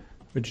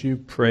Would you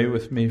pray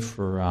with me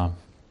for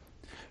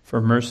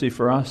mercy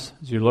for us?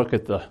 As you look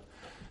at the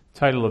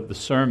title of the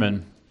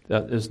sermon,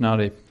 that is not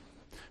a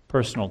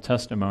personal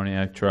testimony,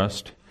 I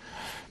trust,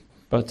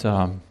 but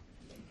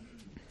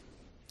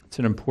it's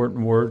an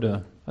important word,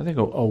 I think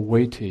a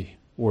weighty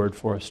word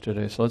for us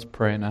today. So let's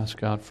pray and ask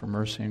God for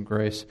mercy and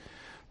grace.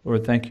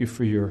 Lord, thank you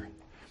for your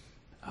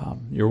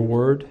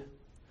word,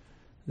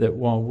 that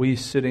while we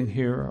sitting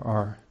here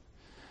are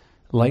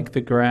like the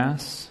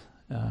grass,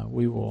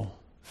 we will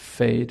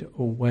fade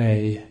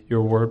away.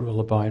 Your word will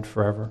abide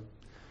forever.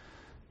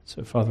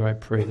 So, Father, I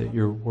pray that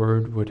your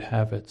word would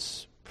have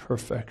its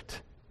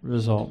perfect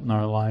result in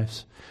our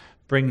lives,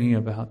 bringing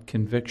about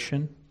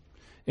conviction,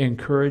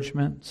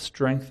 encouragement,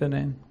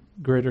 strengthening,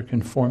 greater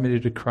conformity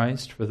to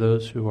Christ for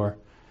those who are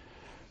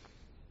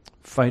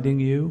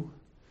fighting you,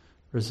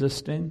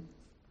 resisting.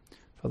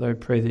 Father, I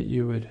pray that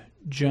you would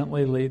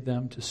gently lead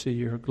them to see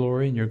your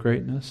glory and your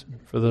greatness.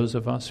 And for those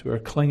of us who are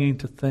clinging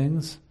to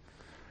things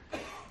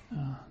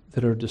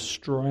that are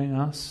destroying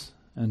us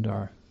and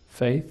our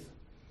faith,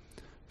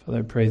 Father,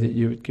 I pray that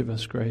you would give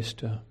us grace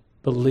to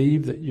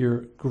believe that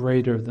you're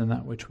greater than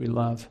that which we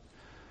love,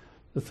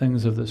 the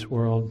things of this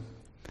world.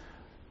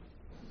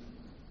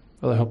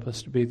 Father, help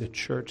us to be the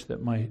church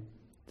that might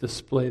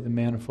display the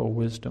manifold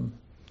wisdom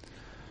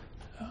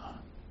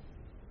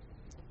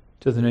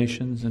to the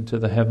nations and to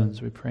the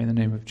heavens. We pray in the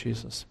name of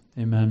Jesus.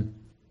 Amen.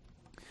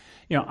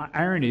 You know,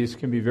 ironies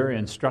can be very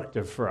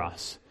instructive for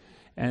us.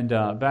 And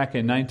back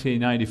in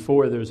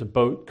 1994, there was a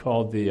boat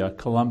called the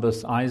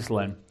Columbus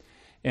Island,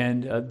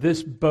 and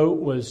this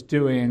boat was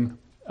doing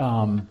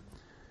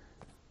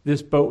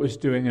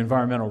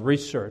environmental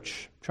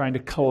research, trying to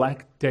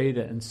collect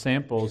data and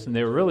samples, and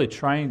they were really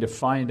trying to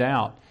find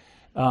out.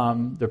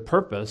 Their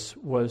purpose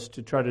was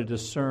to try to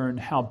discern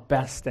how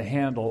best to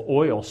handle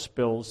oil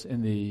spills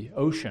in the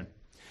ocean.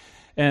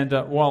 And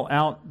while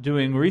out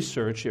doing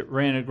research, it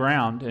ran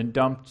aground and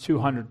dumped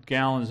 200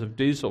 gallons of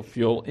diesel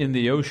fuel in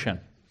the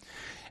ocean.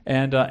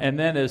 And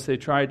then as they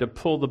tried to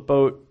pull the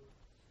boat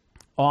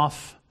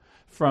off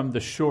from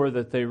the shore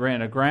that they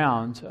ran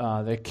aground,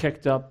 they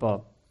kicked up a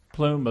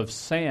plume of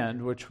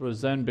sand, which was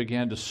then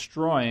began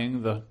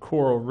destroying the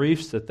coral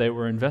reefs that they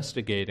were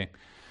investigating.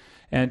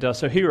 And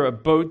so here a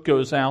boat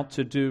goes out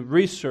to do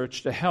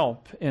research to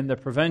help in the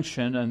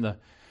prevention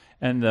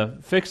and the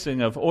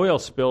fixing of oil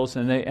spills,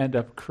 and they end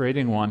up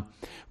creating one.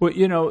 Well,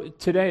 you know,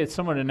 today it's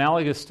somewhat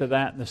analogous to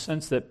that in the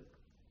sense that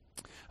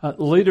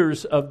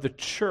leaders of the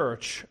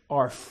church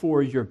are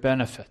for your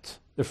benefit.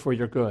 They're for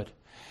your good.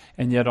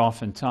 And yet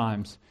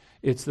oftentimes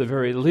it's the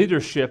very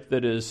leadership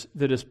that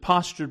is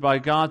postured by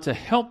God to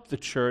help the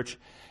church.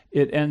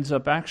 It ends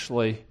up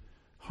actually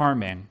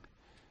harming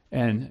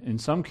and in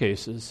some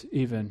cases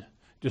even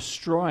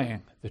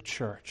destroying the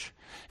church.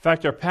 In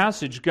fact, our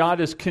passage, God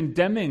is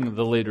condemning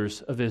the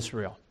leaders of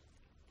Israel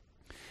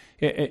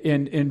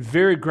in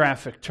very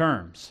graphic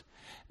terms.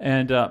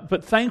 And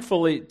but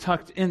thankfully,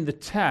 tucked in the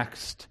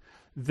text,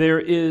 there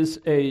is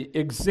an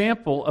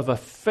example of a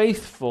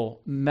faithful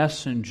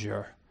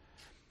messenger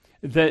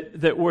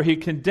that where he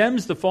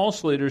condemns the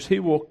false leaders, he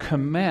will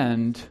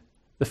commend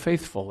the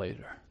faithful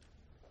leader.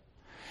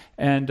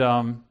 And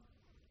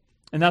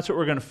that's what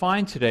we're going to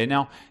find today.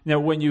 Now,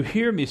 when you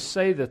hear me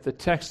say that the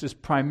text is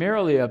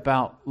primarily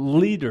about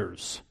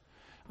leaders,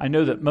 I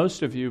know that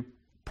most of you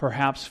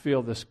perhaps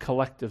feel this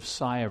collective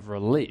sigh of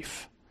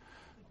relief.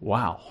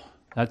 Wow.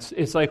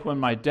 It's like when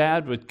my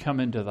dad would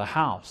come into the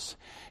house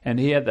and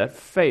he had that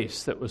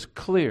face that was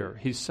clear.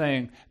 He's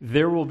saying,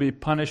 there will be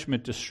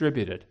punishment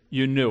distributed.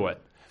 You knew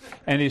it.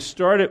 And he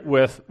started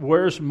with,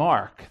 where's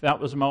Mark?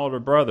 That was my older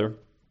brother.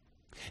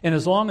 And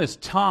as long as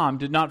Tom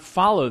did not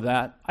follow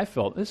that, I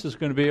felt this is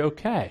going to be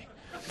okay.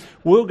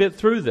 We'll get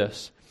through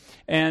this.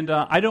 And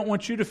I don't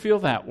want you to feel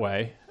that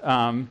way.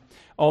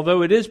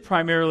 Although it is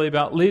primarily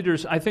about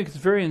leaders, I think it's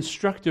very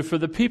instructive for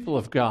the people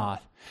of God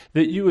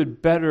that you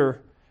would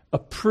better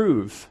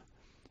approve,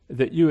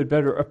 that you would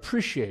better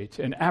appreciate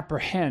and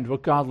apprehend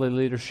what godly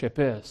leadership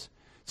is.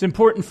 It's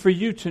important for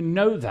you to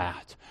know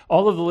that.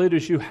 All of the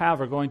leaders you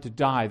have are going to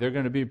die. They're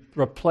going to be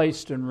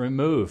replaced and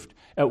removed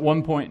at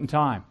one point in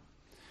time.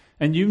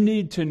 And you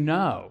need to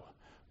know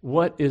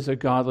what is a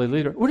godly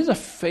leader. What is a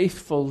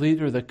faithful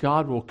leader that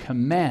God will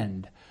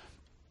commend,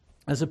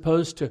 as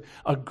opposed to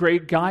a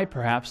great guy,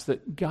 perhaps,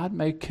 that God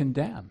may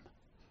condemn.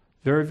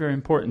 Very, very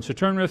important. So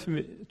turn with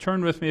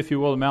me, if you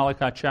will, to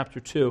Malachi chapter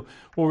 2.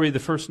 We'll read the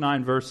first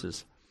 9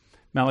 verses.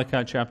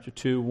 Malachi chapter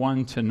 2,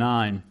 1 to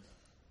 9.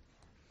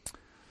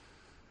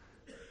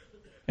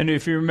 And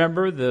if you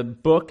remember, the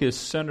book is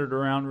centered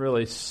around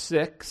really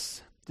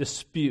 6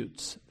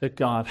 disputes that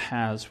God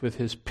has with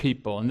his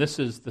people. And this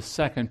is the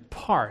second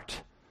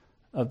part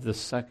of the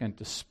second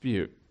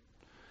dispute.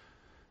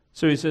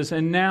 So he says,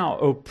 and now,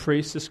 O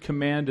priests, this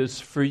command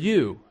is for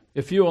you.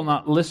 If you will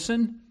not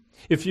listen,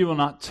 if you will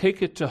not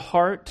take it to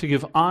heart to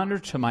give honor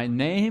to my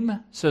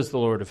name, says the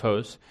Lord of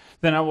hosts,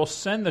 then I will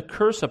send the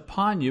curse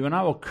upon you, and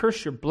I will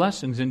curse your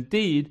blessings.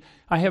 Indeed,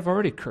 I have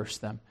already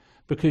cursed them,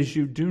 because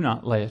you do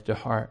not lay it to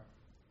heart.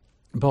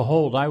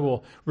 Behold, I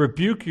will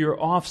rebuke your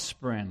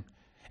offspring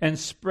and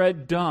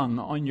spread dung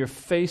on your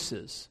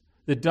faces,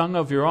 the dung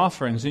of your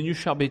offerings, and you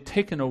shall be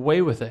taken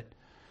away with it.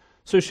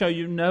 So shall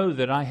you know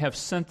that I have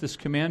sent this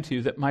command to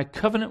you, that my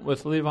covenant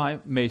with Levi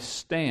may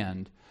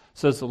stand,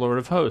 says the Lord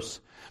of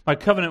hosts. My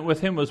covenant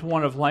with him was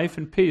one of life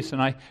and peace,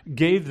 and I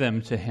gave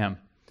them to him.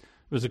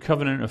 It was a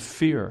covenant of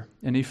fear,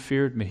 and he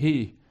feared me.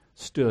 He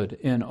stood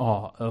in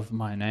awe of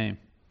my name.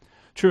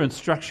 True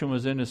instruction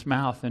was in his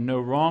mouth, and no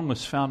wrong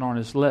was found on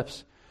his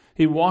lips.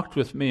 He walked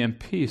with me in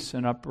peace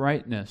and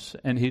uprightness,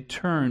 and he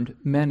turned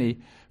many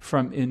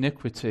from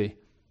iniquity.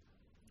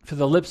 For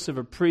the lips of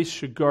a priest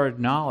should guard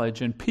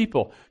knowledge, and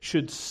people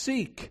should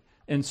seek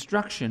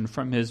instruction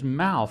from his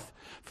mouth,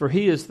 for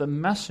he is the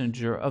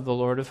messenger of the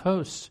Lord of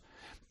hosts.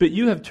 But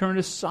you have turned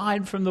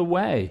aside from the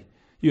way.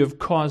 You have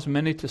caused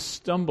many to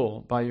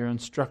stumble by your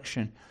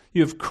instruction.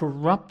 You have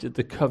corrupted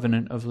the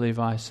covenant of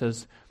Levi,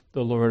 says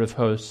the Lord of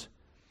hosts.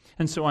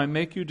 And so I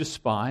make you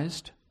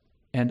despised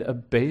and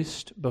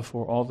abased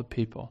before all the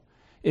people,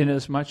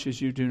 inasmuch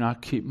as you do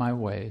not keep my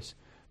ways,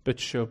 but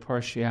show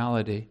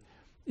partiality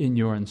in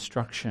your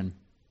instruction.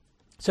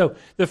 So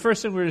the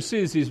first thing we're going to see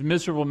is these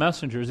miserable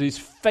messengers, these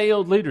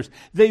failed leaders.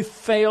 They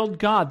failed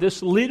God.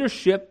 This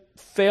leadership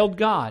failed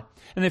God.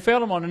 And they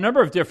failed him on a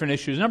number of different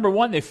issues. Number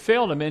one, they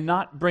failed him in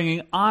not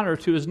bringing honor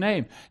to his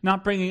name,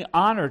 not bringing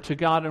honor to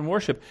God in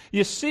worship.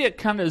 You see it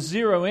kind of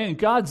zero in.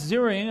 God's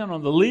zeroing in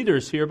on the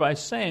leaders here by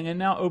saying, and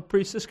now, O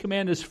priests, this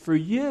command is for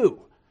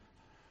you.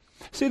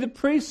 See, the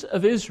priests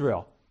of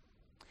Israel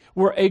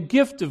were a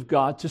gift of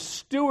God to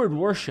steward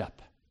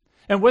worship.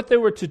 And what they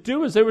were to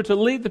do is they were to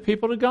lead the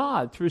people to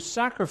God through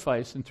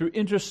sacrifice and through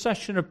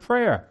intercession of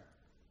prayer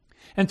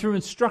and through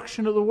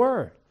instruction of the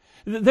word.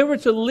 They were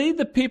to lead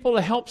the people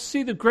to help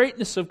see the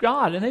greatness of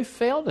God, and they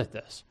failed at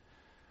this.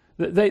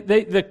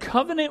 The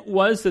covenant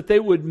was that they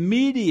would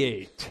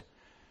mediate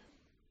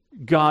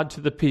God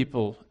to the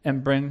people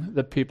and bring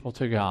the people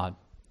to God.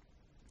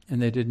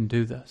 And they didn't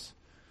do this.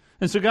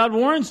 And so God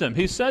warns them.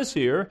 He says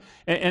here,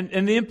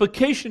 and the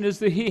implication is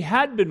that he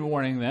had been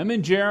warning them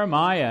in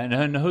Jeremiah and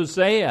in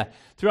Hosea.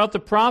 Throughout the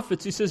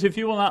prophets, he says, if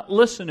you will not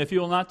listen, if you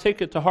will not take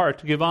it to heart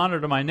to give honor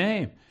to my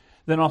name,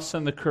 then I'll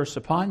send the curse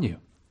upon you.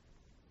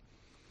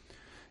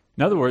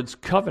 In other words,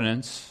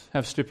 covenants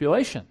have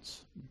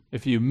stipulations.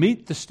 If you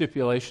meet the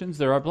stipulations,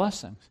 there are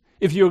blessings.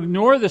 If you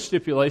ignore the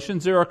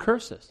stipulations, there are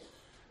curses.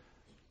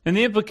 And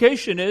the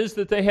implication is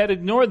that they had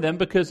ignored them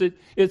because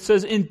it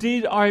says,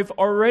 indeed, I've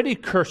already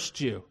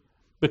cursed you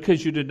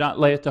because you did not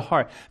lay it to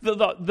heart.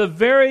 The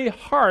very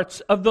hearts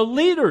of the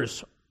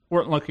leaders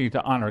weren't looking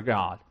to honor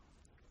God.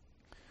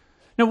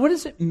 Now, what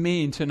does it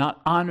mean to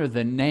not honor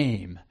the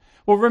name?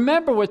 Well,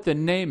 remember what the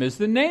name is.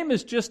 The name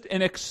is just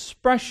an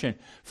expression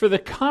for the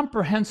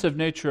comprehensive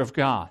nature of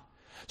God.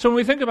 So when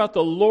we think about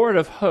the Lord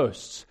of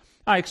hosts,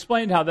 I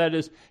explained how that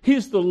is.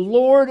 He's the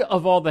Lord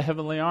of all the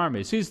heavenly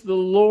armies. He's the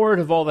Lord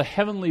of all the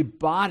heavenly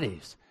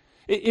bodies.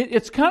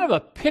 It's kind of a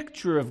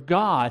picture of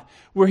God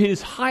where he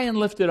is high and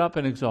lifted up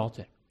and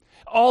exalted.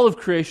 All of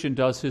creation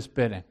does his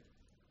bidding.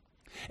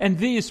 And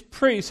these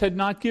priests had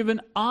not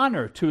given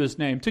honor to his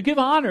name. To give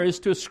honor is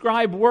to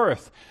ascribe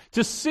worth,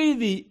 to see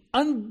the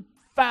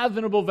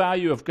unfathomable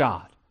value of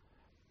God,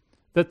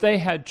 that they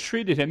had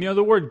treated him. You know,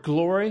 the word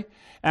glory,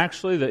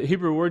 actually, the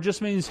Hebrew word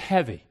just means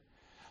heavy.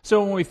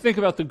 So when we think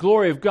about the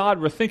glory of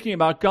God, we're thinking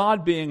about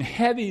God being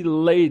heavy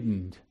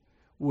laden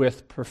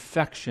with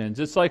perfections.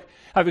 It's like,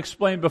 I've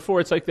explained before,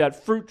 it's like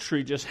that fruit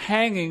tree just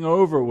hanging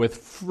over with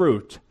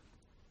fruit.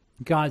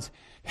 God's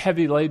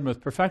heavy laden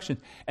with perfection.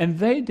 And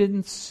they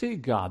didn't see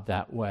God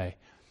that way.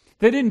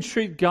 They didn't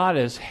treat God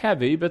as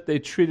heavy, but they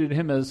treated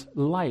him as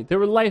light. They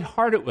were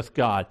lighthearted with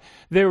God.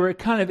 They were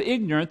kind of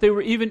ignorant. They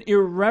were even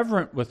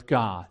irreverent with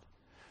God.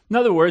 In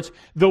other words,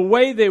 the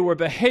way they were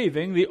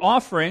behaving, the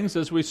offerings,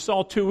 as we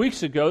saw 2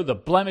 weeks ago, the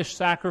blemished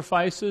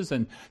sacrifices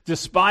and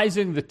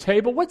despising the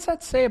table, what's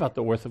that say about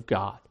the worth of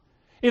God?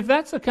 If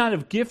that's the kind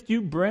of gift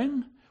you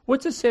bring,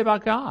 what's it say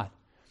about God?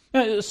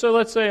 So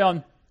let's say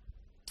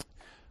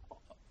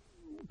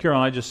Carol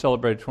and I just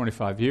celebrated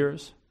 25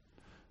 years.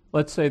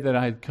 Let's say that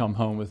I had come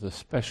home with a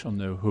special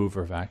new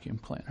Hoover vacuum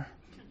cleaner.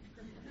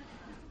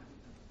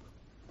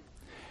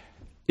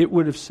 It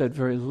would have said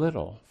very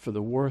little for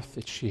the worth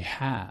that she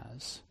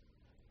has.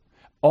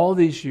 All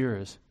these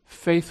years,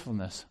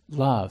 faithfulness,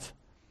 love,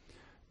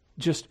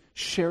 just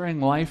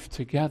sharing life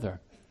together.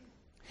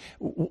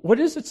 What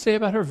does it say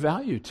about her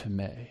value to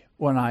me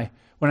when I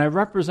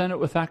represent it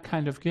with that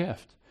kind of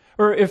gift?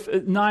 Or if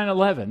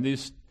 9/11,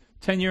 these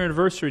 10-year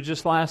anniversary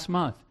just last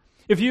month,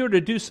 if you were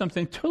to do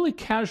something totally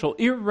casual,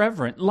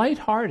 irreverent,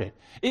 lighthearted,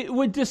 it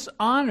would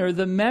dishonor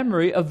the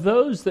memory of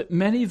those that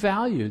many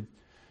valued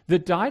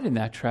that died in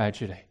that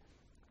tragedy.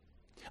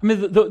 I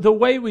mean, the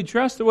way we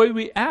dress, the way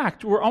we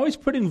act, we're always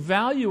putting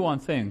value on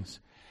things.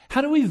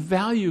 How do we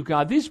value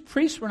God? These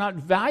priests were not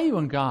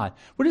valuing God.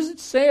 What does it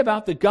say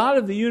about the God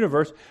of the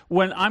universe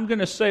when I'm going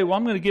to say, well,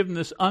 I'm going to give him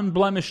this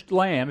unblemished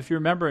lamb, if you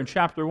remember in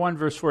chapter 1,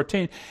 verse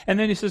 14, and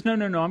then he says, no,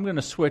 I'm going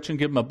to switch and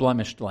give him a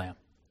blemished lamb.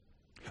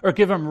 Or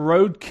give him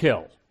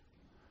roadkill.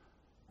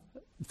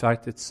 In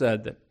fact, it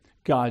said that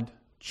God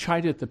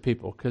chided the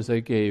people because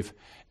they gave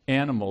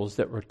animals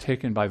that were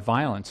taken by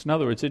violence. In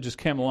other words, it just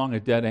came along a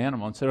dead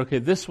animal and said, okay,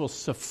 this will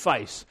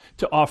suffice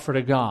to offer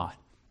to God.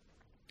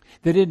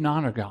 They didn't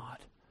honor God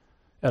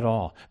at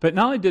all. But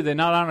not only did they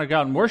not honor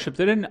God in worship,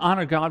 they didn't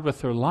honor God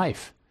with their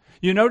life.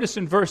 You notice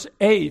in verse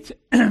 8,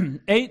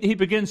 he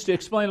begins to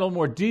explain a little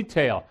more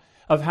detail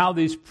of how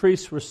these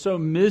priests were so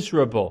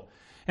miserable.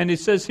 And he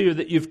says here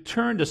that you've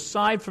turned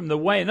aside from the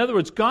way. In other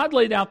words, God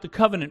laid out the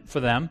covenant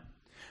for them.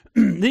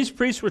 These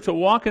priests were to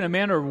walk in a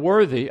manner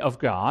worthy of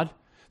God.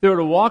 They were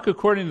to walk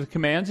according to the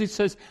commands. He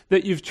says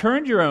that you've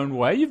turned your own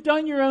way. You've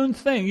done your own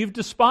thing. You've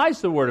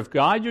despised the word of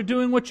God. You're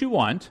doing what you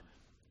want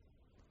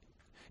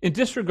in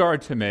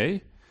disregard to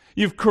me.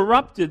 You've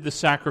corrupted the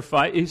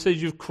sacrifice. He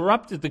says you've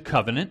corrupted the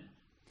covenant.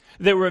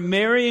 They were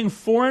marrying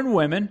foreign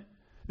women.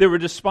 They were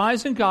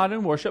despising God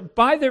in worship.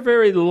 By their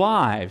very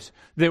lives,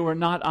 they were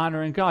not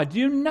honoring God. Do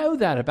you know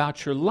that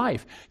about your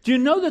life? Do you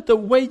know that the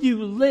way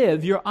you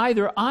live, you're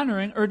either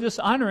honoring or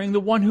dishonoring the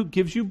one who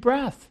gives you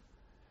breath?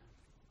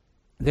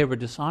 They were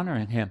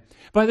dishonoring him.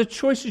 By the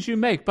choices you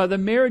make, by the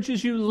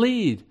marriages you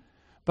lead,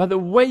 by the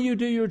way you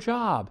do your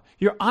job,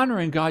 you're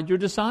honoring God, you're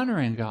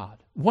dishonoring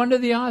God. One or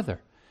the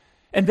other.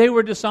 And they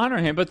were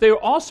dishonoring him, but they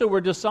also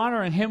were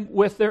dishonoring him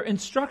with their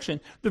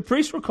instruction. The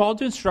priests were called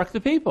to instruct the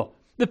people.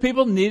 The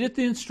people needed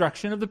the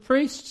instruction of the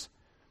priests.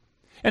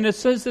 And it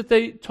says that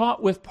they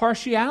taught with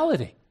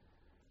partiality.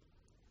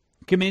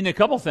 It could mean a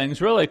couple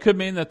things, really. It could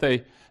mean that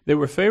they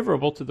were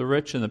favorable to the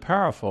rich and the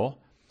powerful,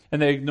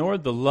 and they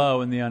ignored the low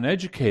and the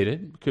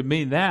uneducated. It could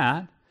mean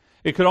that.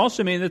 It could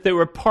also mean that they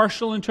were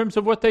partial in terms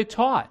of what they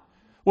taught,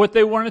 what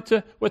they wanted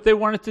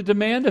to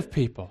demand of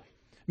people.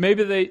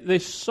 Maybe they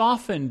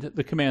softened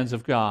the commands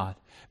of God.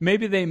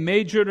 Maybe they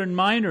majored in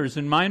minors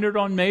and minored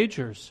on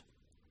majors.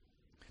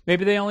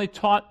 Maybe they only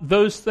taught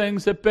those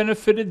things that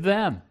benefited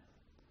them.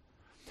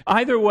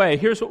 Either way,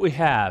 here's what we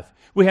have.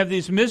 We have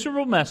these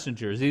miserable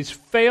messengers, these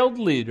failed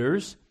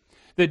leaders.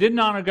 They didn't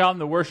honor God in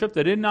the worship.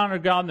 They didn't honor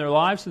God in their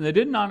lives. And they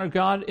didn't honor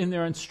God in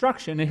their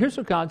instruction. And here's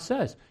what God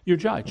says. You're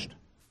judged.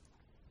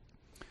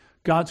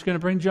 God's going to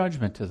bring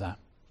judgment to them.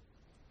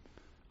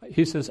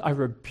 He says, I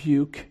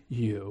rebuke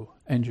you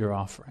and your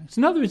offerings.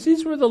 In other words,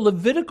 these were the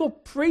Levitical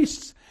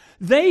priests.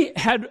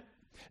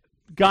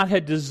 God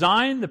had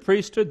designed the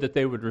priesthood that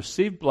they would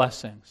receive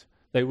blessings.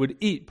 They would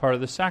eat part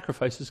of the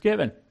sacrifices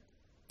given.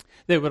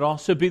 They would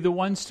also be the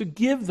ones to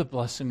give the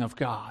blessing of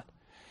God.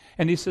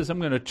 And he says, I'm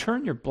going to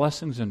turn your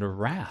blessings into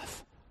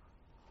wrath.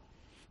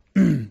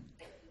 In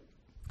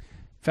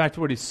fact,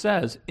 what he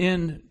says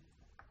in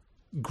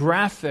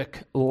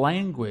graphic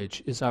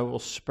language is, I will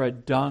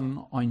spread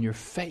dung on your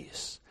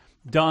face.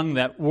 Dung,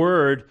 that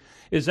word,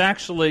 is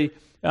actually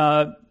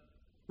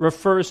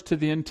refers to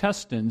the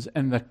intestines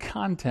and the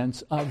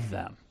contents of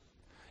them.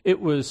 It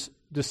was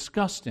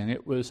disgusting.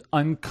 It was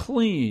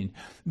unclean.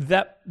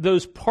 That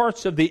those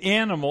parts of the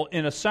animal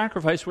in a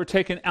sacrifice were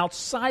taken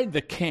outside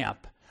the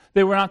camp.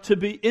 They were not to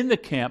be in the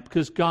camp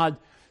because God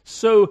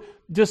so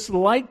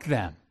disliked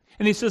them.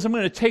 And he says, I'm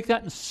going to take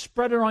that and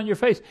spread it on your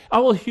face. I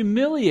will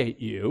humiliate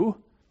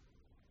you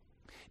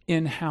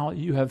in how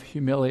you have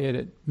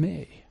humiliated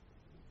me.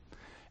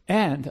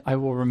 And I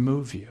will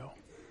remove you.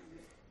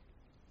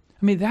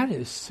 I mean, that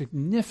is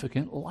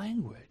significant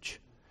language.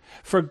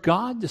 For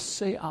God to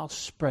say, I'll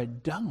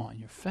spread dung on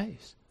your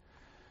face.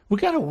 We've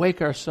got to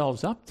wake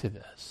ourselves up to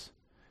this.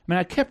 I mean,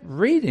 I kept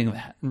reading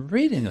that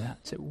and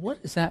said,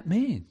 what does that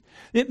mean?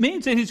 It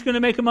means that he's going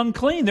to make them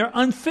unclean. They're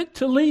unfit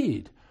to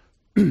lead.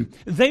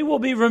 They will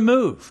be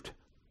removed.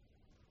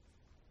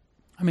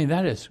 I mean,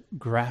 that is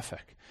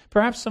graphic.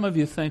 Perhaps some of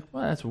you think,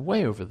 well, that's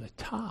way over the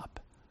top.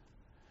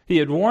 He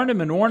had warned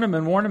him and warned him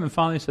and warned him and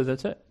finally said,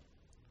 that's it.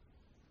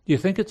 Do you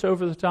think it's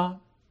over the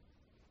top?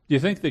 Do you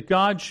think that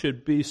God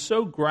should be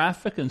so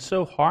graphic and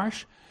so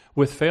harsh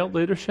with failed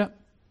leadership?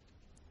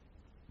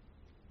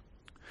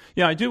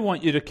 Yeah, I do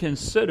want you to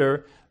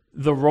consider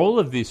the role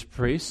of these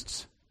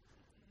priests.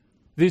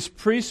 These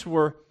priests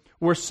were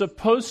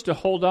supposed to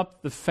hold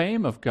up the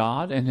fame of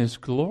God and his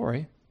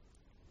glory.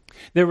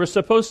 They were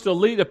supposed to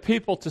lead a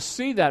people to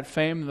see that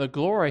fame and the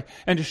glory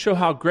and to show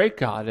how great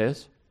God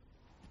is.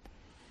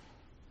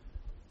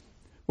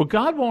 Well,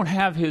 God won't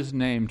have his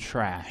name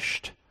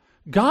trashed.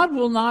 God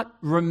will not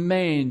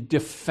remain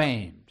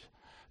defamed.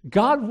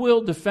 God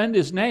will defend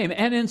his name,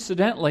 and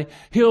incidentally,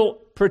 he'll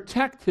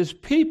protect his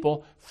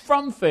people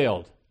from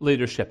failed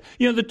leadership.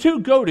 You know, the two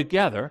go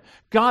together,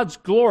 God's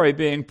glory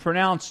being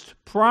pronounced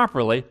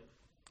properly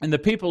and the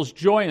people's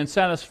joy and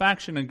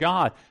satisfaction in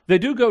God. They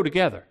do go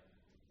together.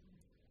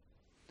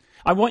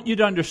 I want you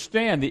to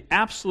understand the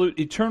absolute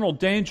eternal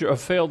danger of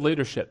failed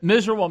leadership.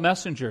 Miserable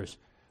messengers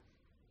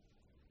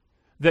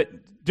that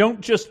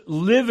don't just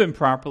live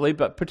improperly,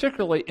 but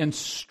particularly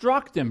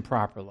instruct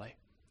improperly.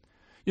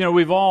 You know,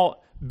 we've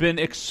all been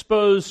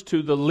exposed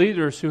to the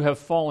leaders who have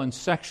fallen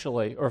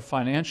sexually or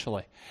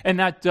financially, and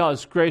that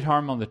does great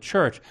harm on the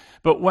church.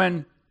 But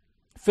when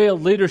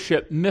failed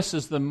leadership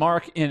misses the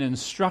mark in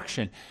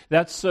instruction,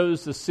 that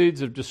sows the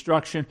seeds of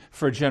destruction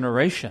for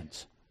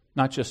generations,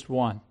 not just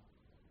one.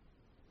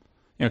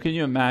 You know, can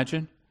you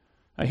imagine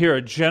I hear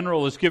a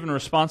general is given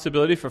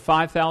responsibility for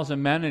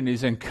 5,000 men and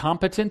he's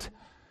incompetent.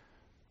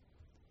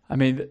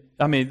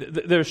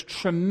 There's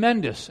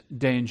tremendous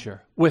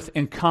danger with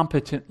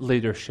incompetent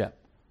leadership.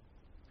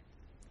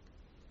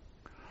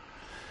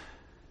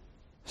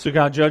 So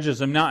God judges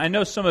them. Now, I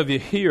know some of you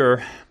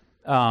here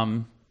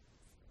have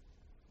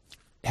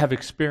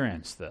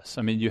experienced this.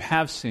 You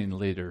have seen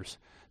leaders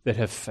that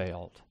have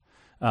failed.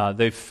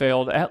 They've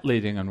failed at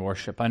leading in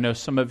worship. I know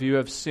some of you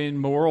have seen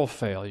moral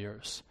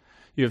failures.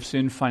 You have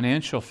seen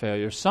financial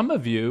failures. Some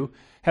of you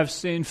have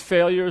seen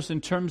failures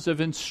in terms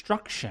of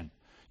instruction.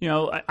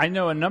 I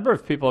know a number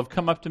of people have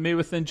come up to me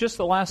within just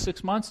the last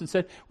 6 months and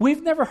said,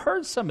 we've never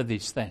heard some of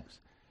these things.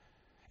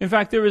 In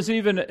fact, there was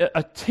even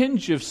a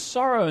tinge of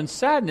sorrow and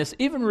sadness,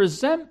 even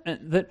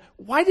resentment that,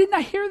 why didn't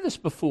I hear this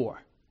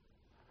before?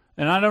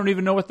 And I don't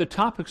even know what the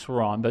topics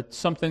were on, but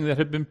something that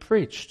had been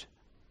preached.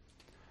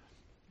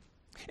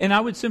 And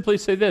I would simply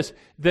say this,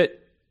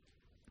 that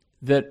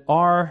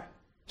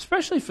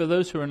especially for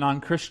those who are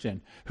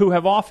non-Christian, who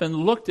have often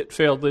looked at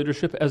failed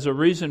leadership as a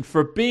reason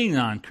for being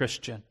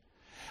non-Christian,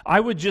 I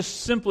would just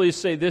simply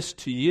say this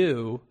to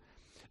you,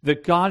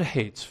 that God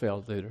hates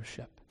failed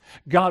leadership.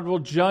 God will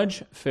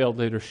judge failed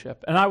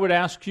leadership. And I would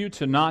ask you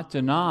to not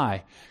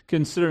deny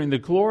considering the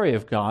glory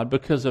of God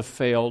because of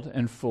failed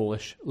and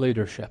foolish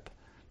leadership.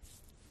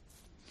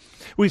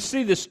 We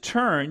see this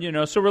turn,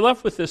 so we're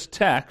left with this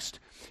text.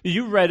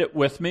 You read it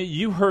with me.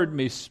 You heard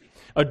me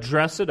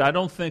address it. I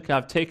don't think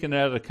I've taken it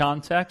out of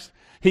context.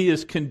 He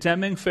is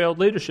condemning failed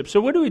leadership.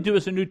 So what do we do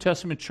as a New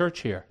Testament church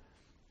here?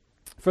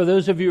 For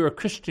those of you who are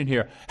Christian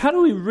here, how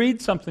do we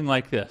read something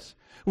like this?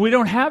 We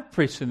don't have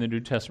priests in the New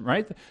Testament,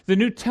 right? The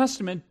New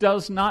Testament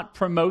does not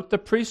promote the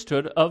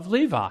priesthood of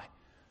Levi.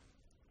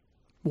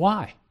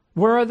 Why?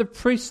 Where are the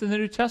priests in the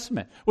New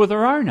Testament? Well,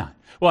 there are none.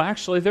 Well,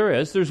 actually, there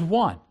is. There's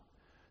one.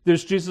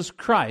 There's Jesus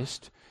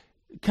Christ,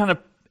 kind of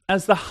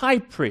as the high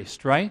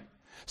priest, right?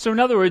 So in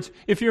other words,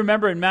 if you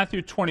remember in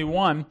Matthew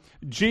 21,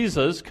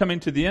 Jesus, coming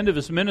to the end of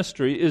his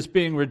ministry, is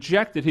being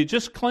rejected. He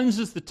just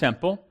cleanses the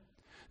temple,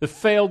 the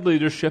failed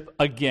leadership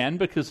again,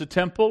 because the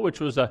temple, which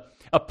was a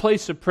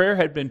place of prayer,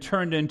 had been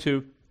turned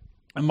into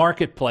a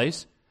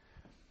marketplace.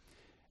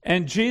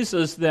 And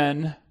Jesus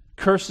then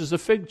curses a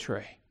fig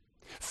tree.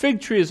 Fig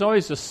tree is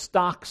always a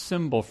stock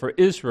symbol for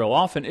Israel,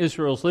 often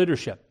Israel's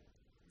leadership.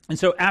 And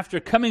so after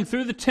coming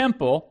through the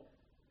temple,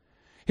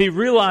 he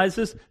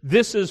realizes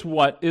this is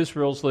what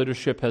Israel's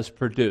leadership has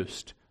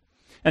produced.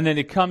 And then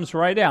he comes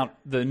right out,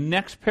 the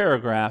next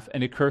paragraph,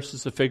 and he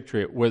curses the fig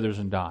tree. It withers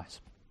and dies.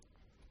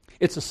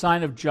 It's a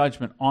sign of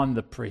judgment on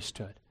the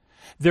priesthood.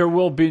 There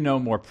will be no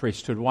more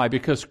priesthood. Why?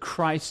 Because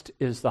Christ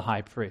is the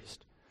high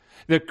priest.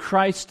 That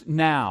Christ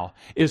now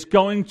is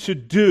going to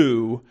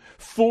do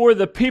for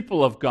the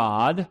people of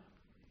God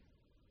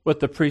what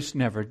the priest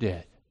never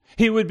did.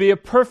 He would be a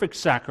perfect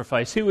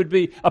sacrifice. He would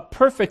be a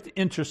perfect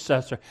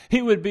intercessor.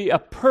 He would be a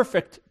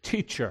perfect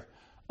teacher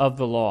of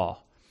the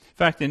law. In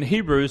fact, in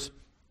Hebrews,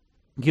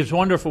 it gives a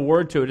wonderful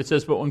word to it. It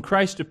says, but when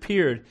Christ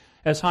appeared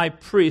as high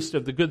priest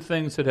of the good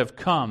things that have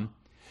come,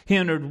 he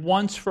entered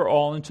once for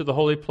all into the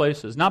holy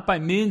places, not by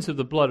means of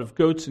the blood of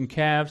goats and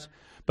calves,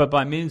 but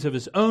by means of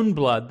his own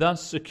blood,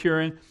 thus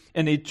securing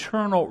an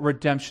eternal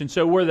redemption.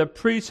 So where the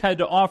priests had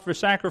to offer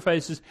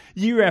sacrifices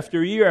year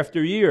after year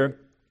after year,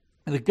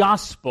 the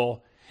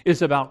gospel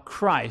is about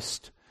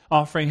Christ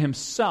offering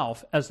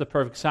himself as the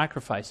perfect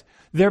sacrifice.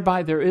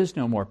 Thereby there is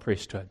no more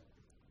priesthood.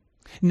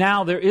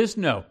 Now there is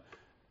no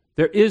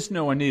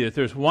one needed.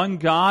 There's one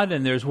God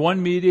and there's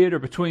one mediator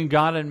between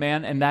God and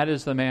man, and that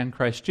is the man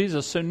Christ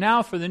Jesus. So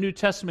now for the New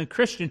Testament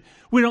Christian,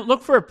 we don't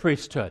look for a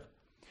priesthood.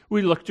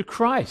 We look to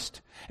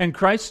Christ. And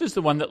Christ is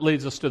the one that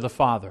leads us to the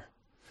Father.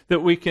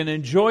 That we can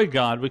enjoy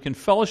God, we can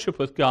fellowship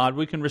with God,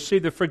 we can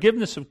receive the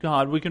forgiveness of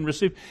God, we can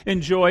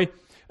enjoy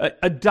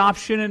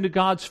adoption into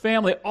God's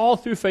family, all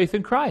through faith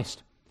in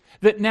Christ.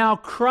 That now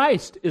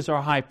Christ is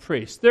our high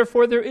priest.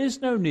 Therefore, there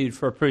is no need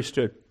for a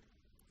priesthood.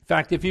 In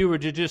fact, if you were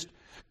to just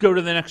go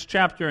to the next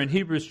chapter, in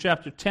Hebrews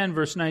chapter 10,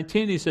 verse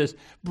 19, he says,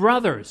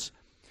 brothers,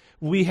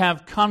 we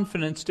have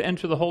confidence to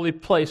enter the holy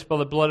place by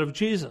the blood of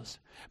Jesus,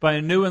 by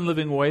a new and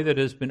living way that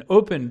has been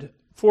opened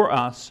for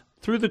us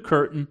through the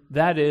curtain,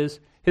 that is,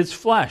 his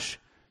flesh.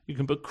 You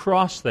can put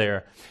cross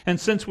there. And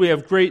since we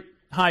have great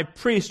high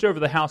priest over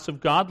the house of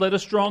God, let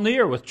us draw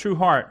near with true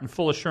heart and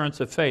full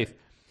assurance of faith,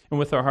 and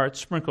with our hearts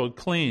sprinkled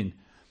clean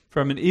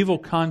from an evil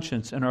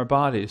conscience and our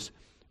bodies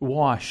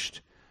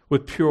washed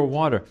with pure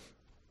water.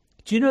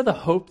 Do you know the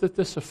hope that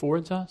this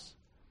affords us?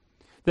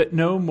 That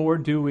no more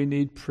do we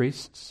need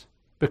priests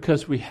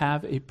because we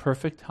have a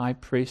perfect high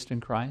priest in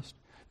Christ,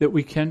 that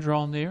we can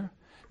draw near,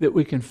 that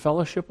we can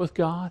fellowship with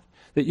God,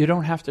 that you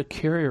don't have to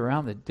carry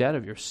around the debt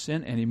of your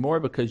sin anymore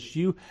because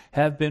you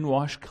have been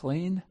washed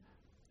clean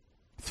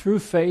through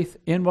faith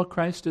in what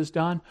Christ has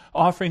done,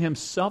 offering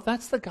himself.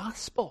 That's the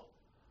gospel.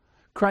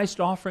 Christ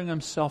offering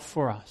himself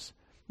for us.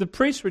 The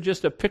priests were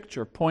just a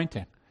picture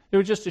pointing. They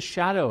were just a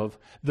shadow of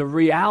the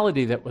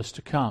reality that was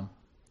to come.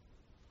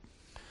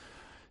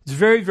 It's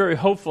very, very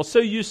hopeful. So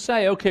you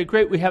say, okay,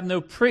 great, we have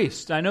no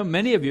priest. I know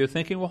many of you are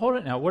thinking, well, hold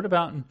it now. What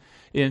about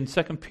in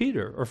 2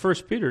 Peter or 1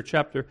 Peter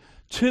chapter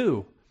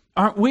 2?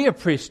 Aren't we a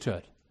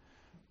priesthood?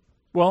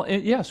 Well,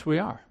 yes, we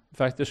are. In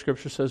fact, the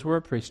Scripture says we're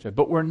a priesthood.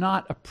 But we're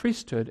not a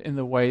priesthood in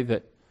the way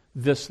that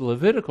this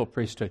Levitical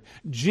priesthood.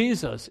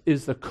 Jesus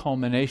is the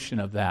culmination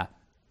of that.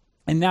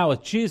 And now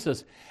with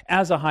Jesus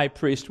as a high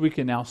priest, we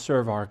can now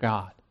serve our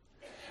God.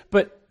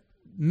 But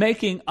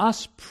making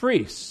us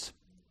priests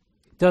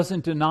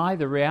doesn't deny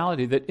the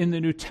reality that in the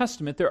New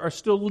Testament there are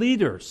still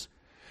leaders.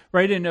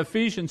 Right, in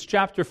Ephesians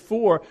chapter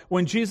 4,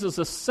 when Jesus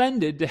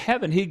ascended to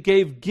heaven, he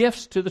gave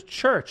gifts to the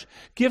church,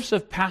 gifts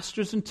of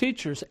pastors and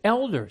teachers,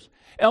 elders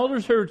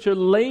who are to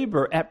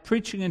labor at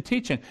preaching and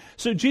teaching.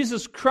 So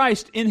Jesus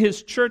Christ in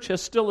his church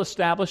has still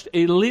established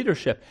a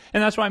leadership.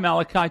 And that's why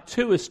Malachi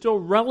 2 is still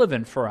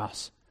relevant for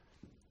us.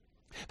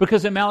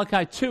 Because in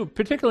Malachi 2,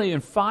 particularly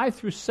in 5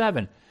 through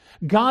 7,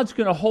 God's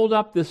going to hold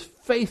up this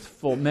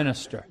faithful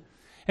minister.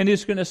 And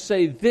he's going to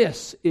say,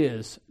 this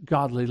is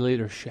godly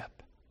leadership.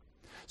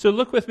 So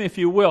look with me, if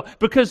you will,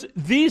 because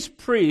these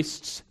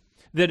priests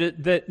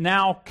that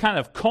now kind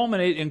of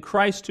culminate in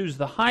Christ, who's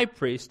the high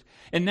priest,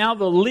 and now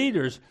the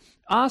leaders,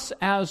 us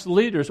as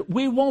leaders,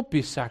 we won't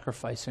be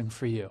sacrificing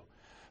for you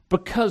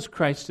because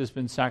Christ has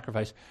been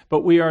sacrificed,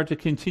 but we are to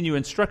continue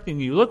instructing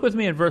you. Look with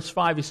me in verse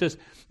 5. He says,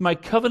 my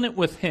covenant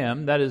with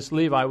him, that is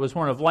Levi, was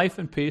one of life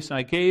and peace, and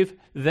I gave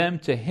them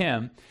to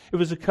him. It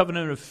was a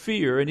covenant of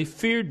fear, and he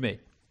feared me.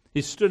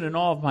 He stood in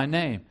awe of my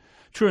name.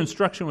 True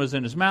instruction was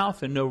in his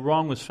mouth, and no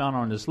wrong was found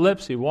on his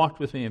lips. He walked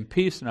with me in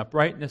peace and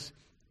uprightness,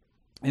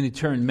 and he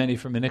turned many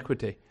from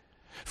iniquity.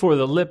 For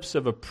the lips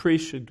of a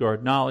priest should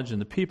guard knowledge,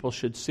 and the people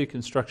should seek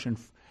instruction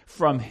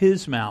from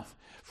his mouth.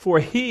 For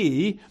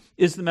he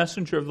is the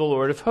messenger of the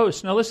Lord of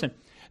hosts. Now listen,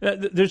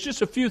 there's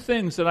just a few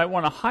things that I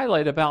want to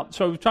highlight about.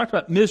 So we've talked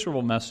about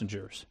miserable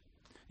messengers.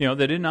 You know,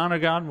 they didn't honor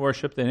God in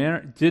worship, they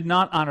did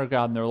not honor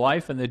God in their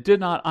life, and they did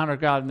not honor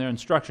God in their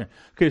instruction.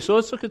 Okay, so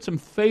let's look at some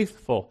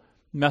faithful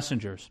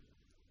messengers.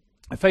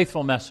 A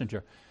faithful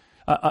messenger.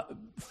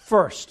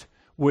 First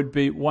would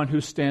be one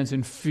who stands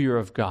in fear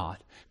of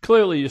God.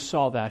 Clearly you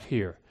saw that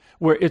here,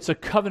 where it's a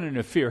covenant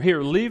of fear.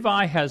 Here,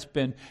 Levi has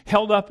been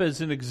held up as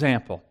an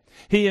example.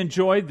 He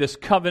enjoyed this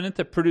covenant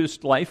that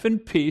produced life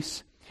and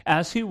peace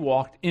as he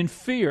walked in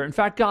fear. In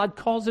fact, God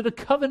calls it a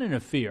covenant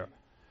of fear.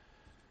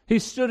 He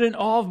stood in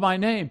awe of my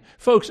name.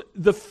 Folks,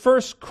 the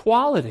first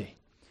quality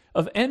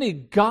of any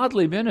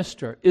godly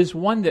minister is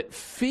one that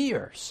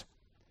fears.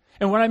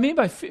 And what I mean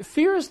by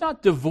fear is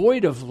not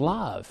devoid of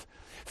love.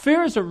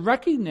 Fear is a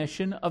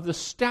recognition of the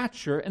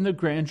stature and the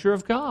grandeur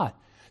of God.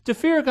 To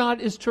fear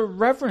God is to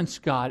reverence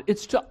God.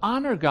 It's to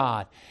honor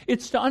God.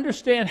 It's to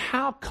understand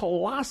how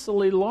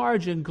colossally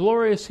large and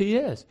glorious he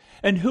is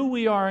and who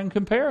we are in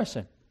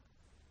comparison.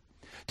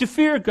 To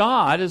fear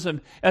God as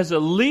a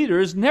leader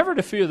is never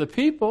to fear the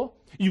people.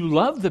 You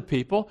love the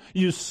people.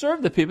 You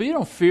serve the people. You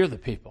don't fear the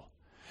people.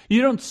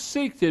 You don't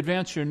seek to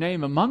advance your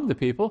name among the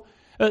people.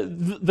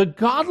 The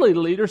godly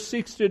leader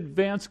seeks to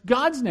advance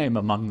God's name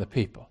among the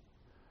people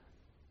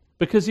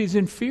because he's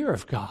in fear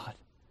of God.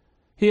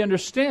 He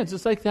understands.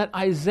 It's like that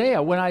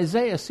Isaiah. When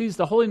Isaiah sees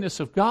the holiness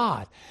of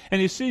God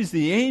and he sees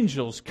the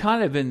angels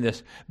kind of in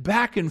this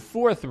back and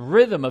forth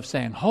rhythm of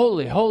saying,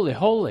 holy, holy,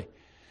 holy.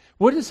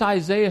 What does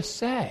Isaiah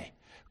say?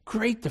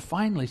 Great to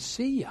finally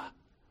see you.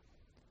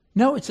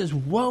 No, it says,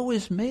 woe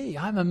is me.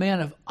 I'm a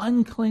man of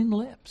unclean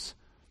lips.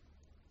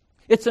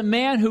 It's a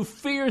man who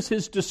fears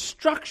his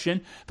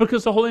destruction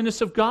because the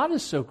holiness of God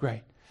is so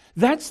great.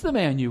 That's the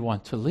man you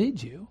want to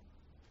lead you.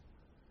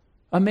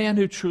 A man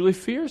who truly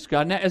fears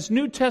God. Now, as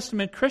New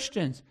Testament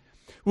Christians,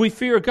 we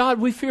fear God,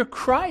 we fear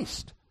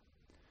Christ.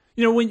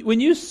 You know, when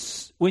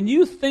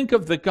you think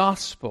of the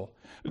gospel,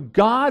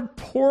 God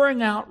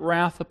pouring out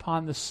wrath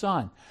upon the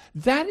Son,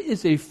 that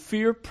is a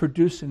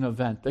fear-producing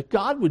event, that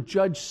God would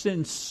judge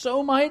sin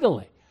so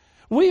mightily.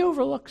 We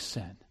overlook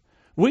sin.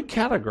 We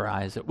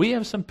categorize it. We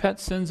have some pet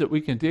sins that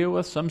we can deal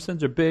with. Some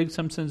sins are big,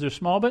 some sins are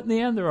small, but in the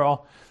end they're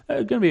all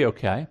going to be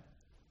okay.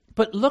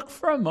 But look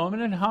for a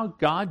moment at how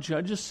God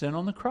judges sin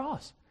on the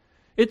cross.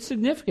 It's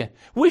significant.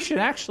 We should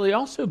actually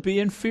also be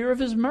in fear of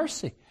his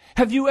mercy.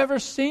 Have you ever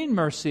seen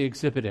mercy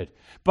exhibited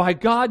by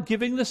God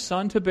giving the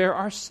Son to bear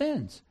our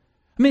sins?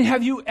 I mean,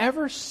 have you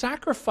ever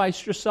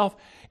sacrificed yourself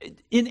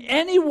in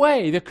any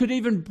way that could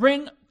even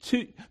bring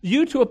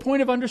you to a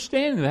point of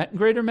understanding that in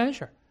greater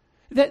measure?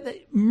 That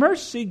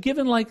mercy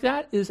given like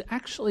that is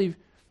actually,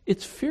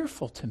 it's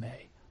fearful to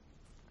me.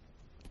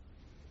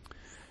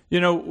 You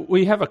know,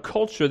 we have a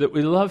culture that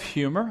we love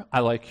humor.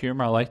 I like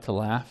humor. I like to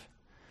laugh.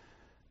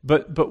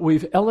 But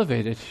we've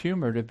elevated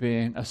humor to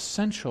being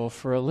essential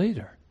for a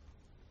leader.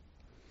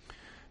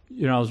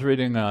 You know, I was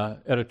reading an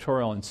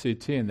editorial in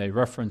CT, and they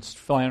referenced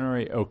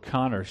Flannery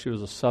O'Connor. She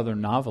was a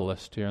Southern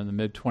novelist here in the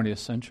mid-20th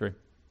century.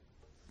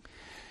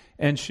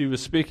 And she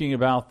was speaking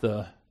about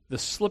the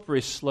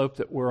slippery slope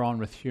that we're on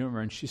with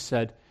humor. And she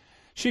said,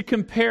 she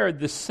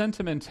compared this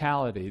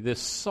sentimentality, this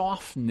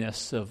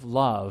softness of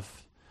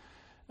love,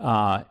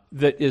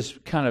 that is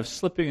kind of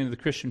slipping into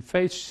the Christian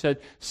faith. She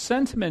said,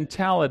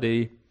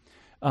 sentimentality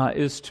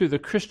is to the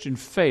Christian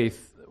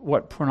faith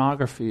what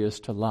pornography is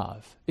to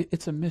love.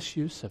 It's a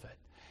misuse of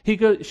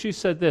it. She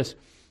said this.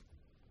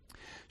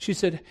 She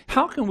said,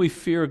 how can we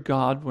fear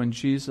God when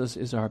Jesus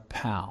is our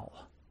pal?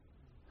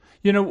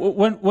 You know,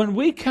 when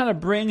we kind of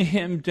bring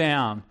him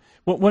down,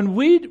 when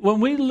we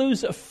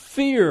lose a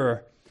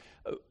fear,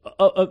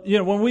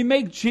 when we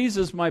make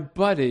Jesus my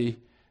buddy,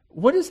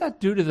 what does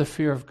that do to the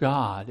fear of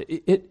God?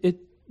 It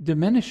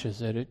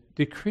diminishes it. It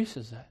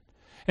decreases it.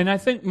 And I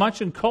think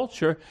much in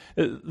culture,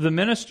 the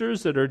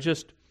ministers that are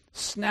just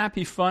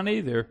snappy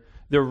funny, they're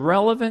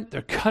relevant,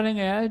 they're cutting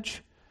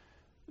edge,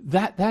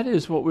 that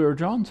is what we were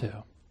drawn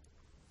to.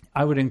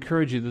 I would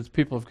encourage you that the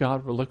people of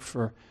God will look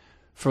for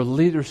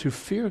leaders who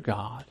fear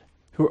God,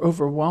 who are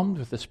overwhelmed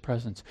with His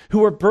presence,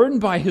 who are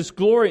burdened by His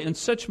glory in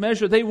such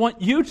measure they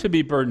want you to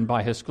be burdened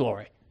by His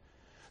glory.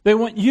 They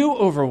want you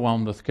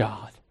overwhelmed with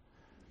God.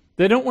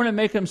 They don't want to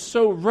make Him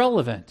so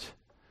relevant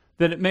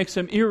that it makes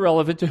Him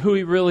irrelevant to who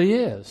He really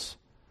is.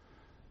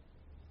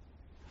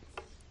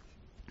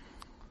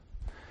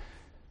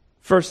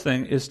 First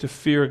thing is to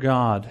fear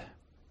God.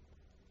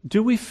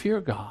 Do we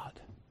fear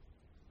God?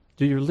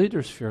 Do your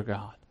leaders fear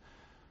God?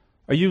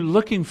 Are you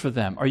looking for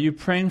them? Are you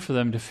praying for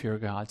them to fear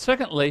God?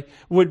 Secondly,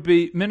 would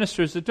be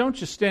ministers that don't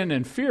just stand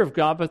in fear of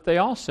God, but they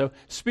also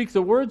speak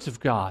the words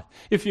of God.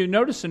 If you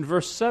notice in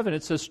verse 7,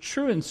 it says,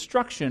 true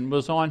instruction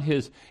was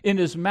in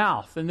his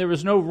mouth, and there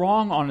was no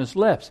wrong on his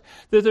lips.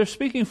 That they're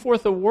speaking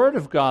forth the word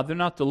of God. They're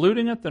not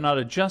diluting it. They're not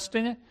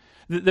adjusting it.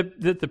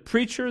 That the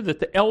preacher, that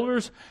the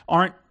elders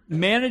aren't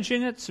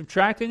managing it,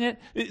 subtracting it.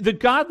 The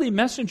godly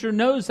messenger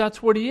knows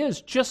that's what he is,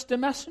 just a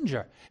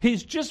messenger.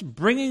 He's just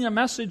bringing a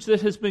message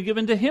that has been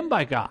given to him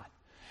by God.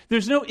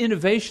 There's no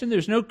innovation,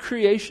 there's no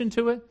creation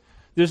to it.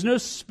 There's no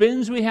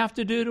spins we have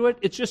to do to it.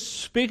 It's just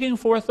speaking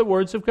forth the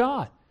words of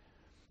God.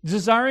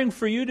 Desiring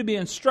for you to be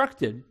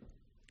instructed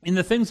in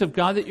the things of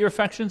God that your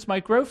affections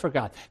might grow for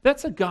God.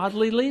 That's a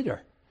godly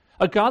leader.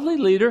 A godly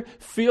leader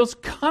feels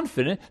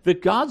confident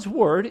that God's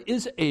word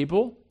is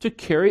able to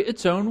carry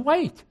its own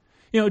weight.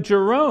 You know,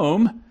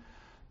 Jerome,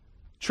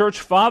 church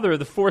father of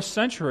the 4th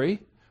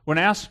century, when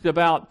asked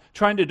about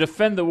trying to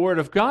defend the Word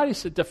of God, he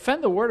said,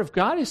 defend the Word of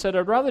God? He said,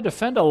 I'd rather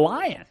defend a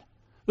lion.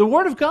 The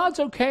Word of God's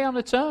okay on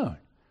its own.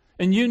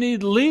 And you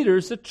need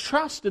leaders that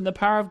trust in the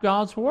power of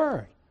God's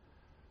Word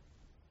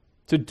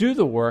to do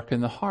the work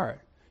in the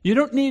heart. You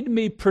don't need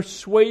me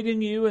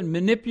persuading you and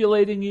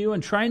manipulating you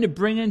and trying to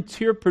bring in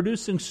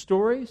tear-producing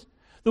stories.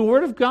 The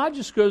Word of God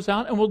just goes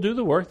out and will do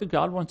the work that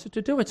God wants it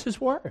to do. It's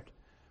His Word.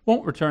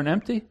 Won't return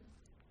empty.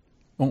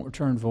 Won't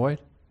return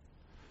void.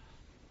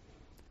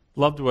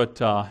 Loved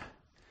what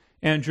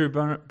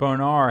Andrew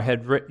Bonar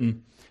had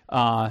written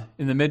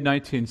in the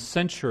mid-19th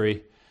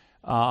century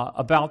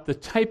about the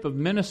type of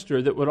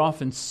minister that would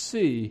often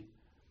see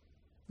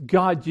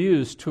God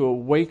use to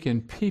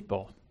awaken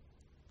people.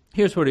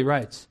 Here's what he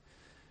writes.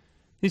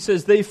 He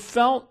says, they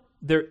felt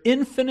their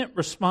infinite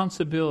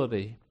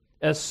responsibility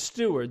as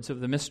stewards of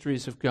the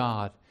mysteries of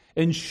God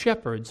and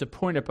shepherds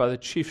appointed by the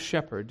chief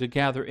shepherd to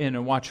gather in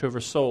and watch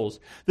over souls.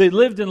 They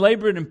lived and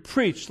labored and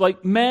preached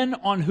like men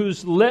on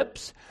whose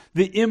lips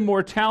the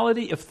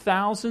immortality of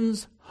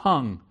thousands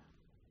hung.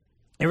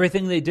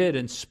 Everything they did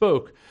and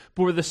spoke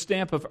bore the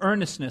stamp of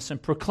earnestness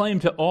and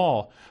proclaimed to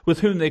all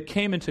with whom they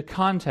came into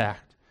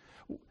contact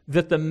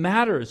that the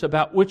matters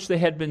about which they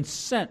had been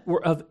sent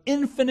were of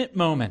infinite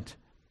moment.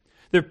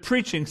 Their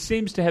preaching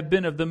seems to have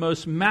been of the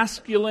most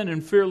masculine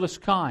and fearless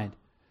kind,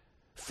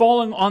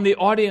 falling on the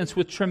audience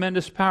with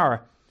tremendous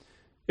power.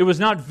 It was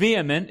not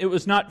vehement, it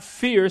was not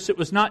fierce, it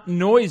was not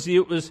noisy,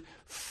 it was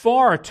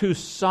far too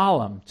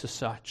solemn to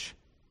such.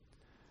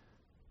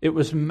 It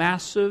was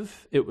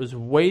massive, it was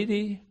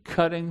weighty,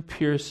 cutting,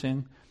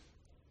 piercing,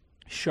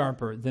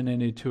 sharper than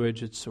any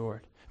two-edged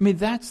sword. I mean,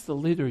 that's the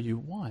leader you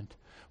want.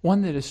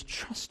 One that is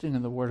trusting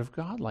in the Word of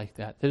God like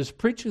that is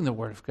preaching the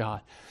Word of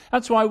God.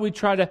 That's why we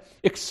try to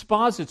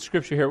exposit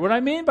Scripture here. What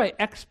I mean by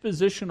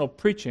expositional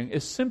preaching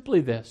is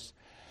simply this,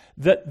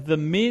 that the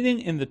meaning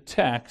in the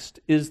text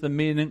is the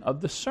meaning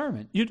of the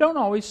sermon. You don't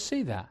always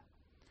see that.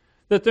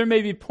 That there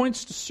may be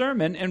points to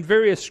sermon and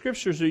various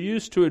scriptures are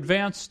used to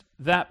advance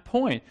that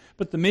point.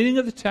 But the meaning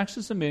of the text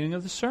is the meaning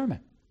of the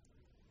sermon.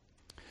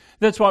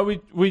 That's why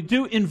we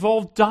do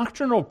involve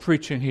doctrinal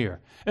preaching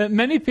here. And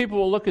many people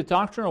will look at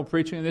doctrinal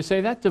preaching and they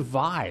say, that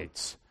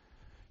divides.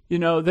 You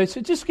know, they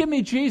say, just give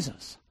me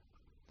Jesus.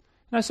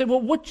 And I say, well,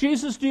 what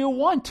Jesus do you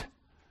want?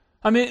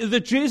 I mean, the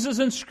Jesus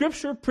in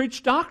Scripture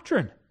preached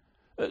doctrine.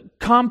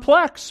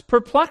 Complex,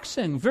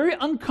 perplexing, very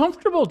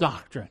uncomfortable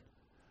doctrine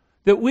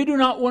that we do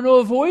not want to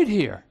avoid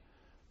here.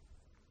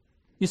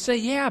 You say,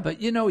 yeah,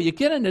 but you know, you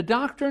get into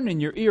doctrine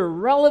and you're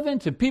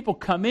irrelevant and people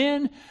come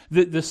in,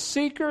 the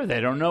seeker, they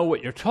don't know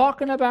what you're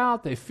talking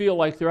about, they feel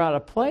like they're out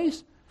of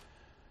place.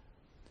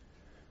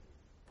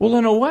 Well,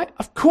 in a way,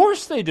 of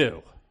course they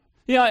do.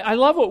 Yeah, I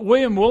love what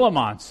William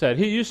Willimont said.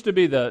 He used to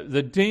be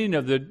the dean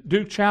of the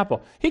Duke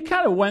Chapel. He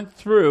kind of went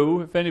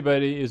through, if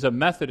anybody is a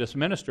Methodist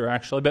minister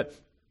actually, but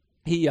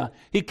he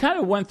kind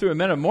of went through a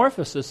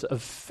metamorphosis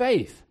of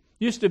faith.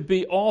 He used to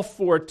be all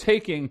for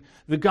taking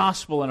the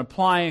gospel and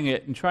applying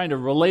it and trying to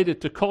relate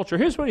it to culture.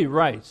 Here's what he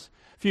writes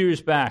a few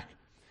years back.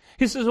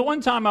 He says, at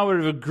one time I would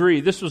have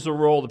agreed this was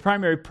the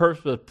primary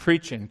purpose of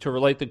preaching, to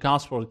relate the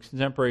gospel to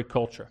contemporary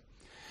culture.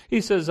 He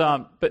says,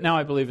 but now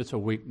I believe it's a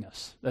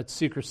weakness, that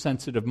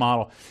seeker-sensitive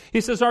model. He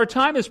says, our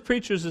time as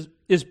preachers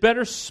is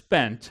better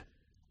spent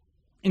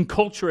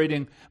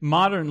enculturating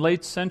modern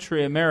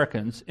late-century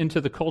Americans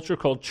into the culture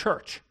called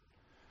church.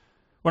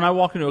 When I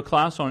walk into a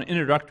class on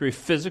introductory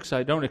physics,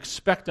 I don't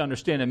expect to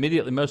understand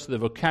immediately most of the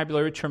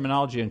vocabulary,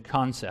 terminology, and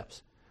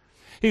concepts.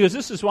 He goes,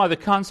 this is why the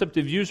concept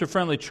of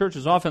user-friendly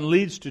churches often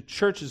leads to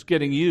churches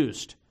getting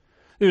used.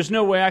 There's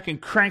no way I can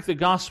crank the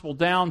gospel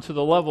down to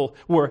the level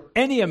where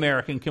any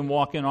American can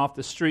walk in off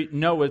the street and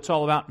know what it's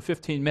all about in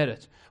 15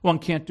 minutes. One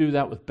can't do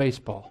that with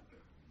baseball.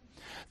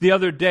 The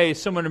other day,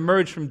 someone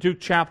emerged from Duke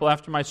Chapel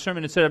after my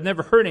sermon and said, I've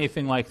never heard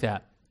anything like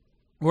that.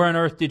 Where on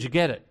earth did you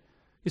get it?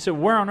 He said,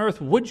 where on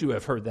earth would you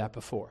have heard that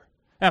before?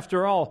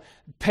 After all,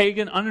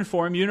 pagan,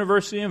 uninformed,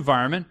 university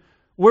environment,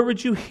 where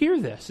would you hear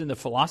this? In the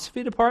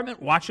philosophy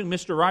department, watching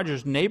Mr.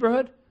 Rogers'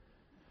 Neighborhood?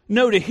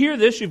 No, to hear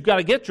this, you've got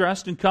to get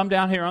dressed and come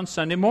down here on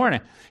Sunday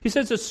morning. He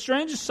says it's a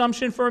strange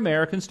assumption for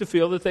Americans to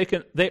feel that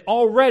they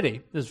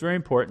already, this is very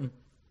important,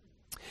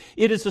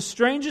 it is a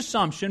strange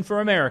assumption for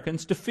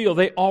Americans to feel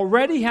they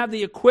already have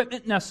the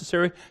equipment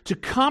necessary to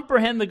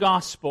comprehend the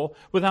gospel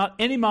without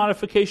any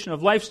modification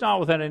of lifestyle,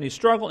 without any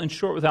struggle, in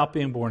short, without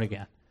being born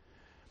again.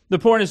 The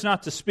point is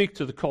not to speak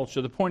to the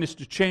culture. The point is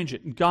to change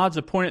it. And God's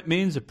appointed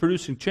means of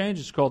producing change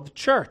is called the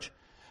church.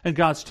 And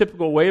God's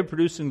typical way of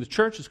producing the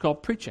church is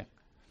called preaching.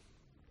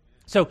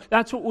 So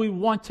that's what we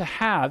want to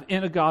have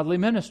in a godly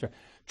minister.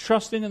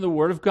 Trusting in the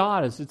Word of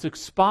God as it's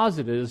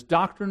exposited, as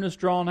doctrine is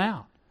drawn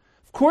out.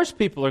 Of course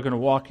people are going to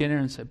walk in here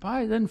and say,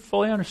 I didn't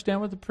fully understand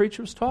what the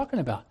preacher was talking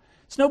about.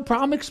 It's no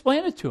problem,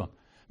 explain it to them.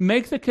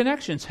 Make the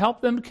connections,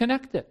 help them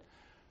connect it.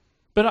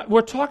 But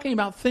we're talking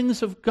about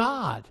things of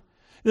God.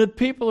 The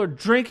people are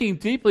drinking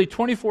deeply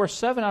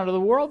 24/7 out of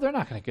the world. They're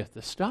not going to get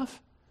this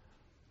stuff.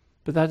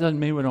 But that doesn't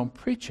mean we don't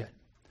preach it.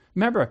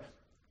 Remember,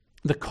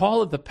 the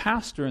call of the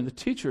pastor and the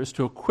teacher is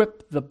to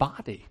equip the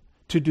body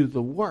to do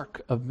the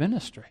work of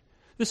ministry.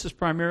 This is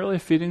primarily a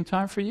feeding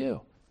time for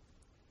you.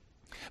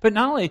 But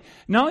not only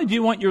do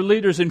you want your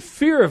leaders in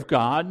fear of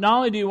God, not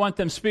only do you want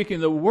them speaking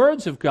the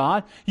words of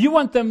God, you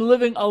want them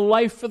living a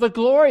life for the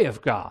glory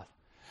of God.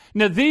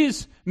 Now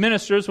these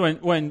ministers,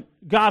 when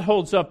God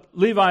holds up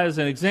Levi as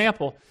an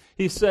example,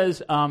 he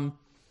says,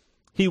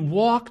 he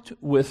walked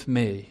with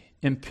me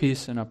in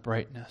peace and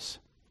uprightness.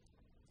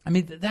 I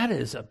mean, that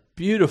is a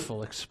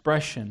beautiful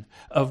expression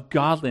of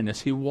godliness.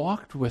 He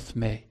walked with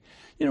me.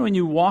 You know, when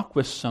you walk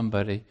with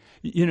somebody,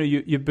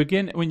 you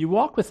begin, when you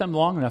walk with them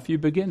long enough, you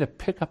begin to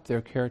pick up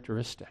their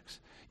characteristics.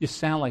 You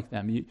sound like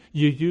them. You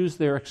use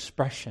their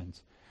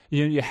expressions.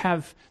 You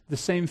have the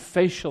same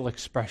facial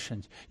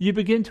expressions. You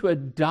begin to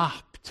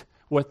adopt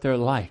what they're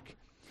like.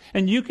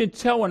 And you can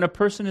tell when a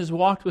person has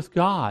walked with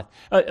God.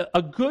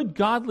 A good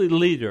godly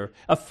leader,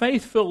 a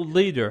faith-filled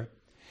leader,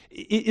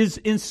 is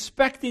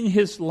inspecting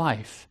his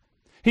life.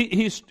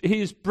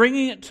 He's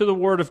bringing it to the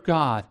Word of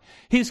God.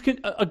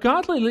 A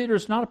godly leader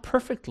is not a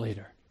perfect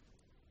leader.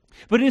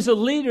 But he's a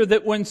leader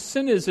that when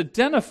sin is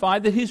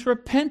identified, that he's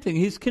repenting,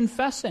 he's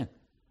confessing.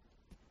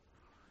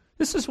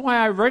 This is why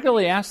I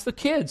regularly ask the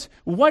kids,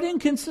 what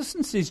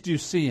inconsistencies do you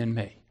see in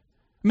me?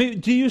 I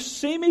mean, do you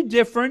see me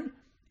different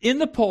in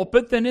the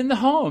pulpit than in the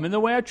home, in the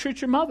way I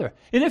treat your mother?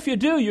 And if you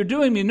do, you're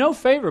doing me no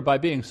favor by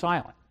being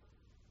silent.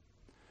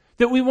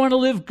 That we want to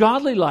live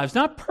godly lives,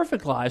 not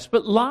perfect lives,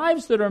 but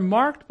lives that are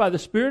marked by the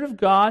Spirit of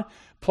God,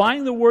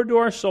 applying the Word to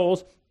our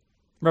souls,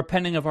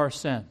 repenting of our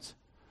sins.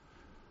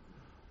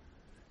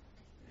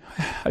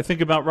 I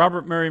think about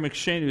Robert Murray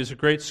McCheyne, who's a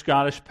great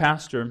Scottish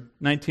pastor,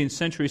 19th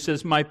century. He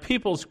says, my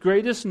people's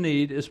greatest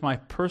need is my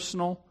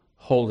personal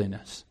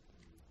holiness.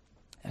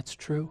 That's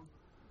true.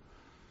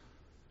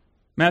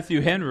 Matthew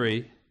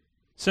Henry,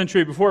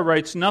 century before,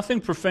 writes, nothing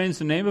profanes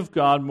the name of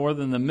God more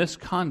than the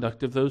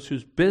misconduct of those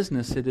whose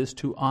business it is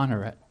to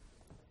honor it.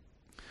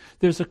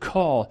 There's a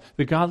call.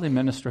 The godly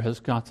minister has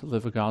got to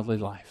live a godly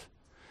life.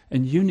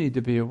 And you need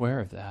to be aware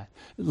of that.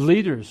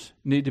 Leaders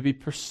need to be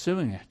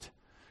pursuing it.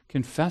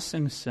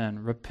 Confessing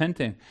sin,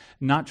 repenting,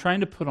 not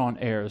trying to put on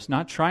airs,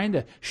 not trying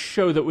to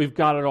show that we've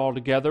got it all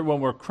together when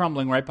we're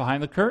crumbling right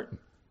behind the curtain.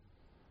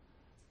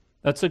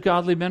 That's a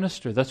godly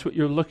minister. That's what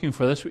you're looking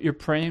for. That's what you're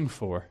praying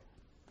for.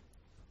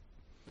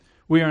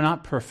 We are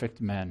not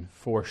perfect men,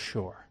 for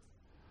sure.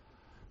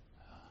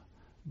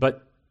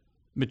 But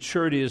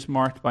maturity is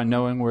marked by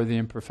knowing where the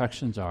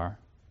imperfections are,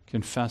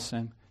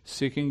 confessing,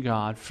 seeking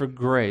God for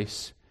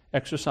grace,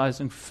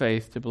 exercising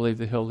faith to believe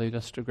that He'll lead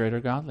us to greater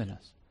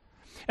godliness.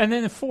 And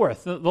then the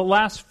fourth, the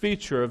last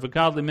feature of a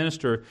godly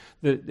minister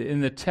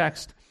in the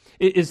text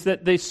is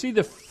that they see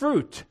the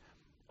fruit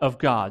of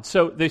God.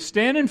 So they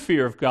stand in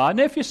fear of God. And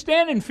if you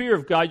stand in fear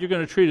of God, you're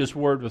going to treat His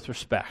Word with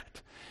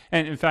respect.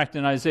 And in fact,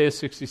 in Isaiah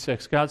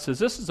 66, God says,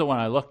 this is the one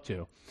I look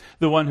to,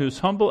 the one who's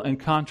humble and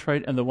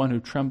contrite and the one who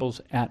trembles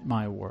at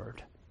my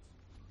word.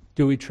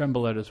 Do we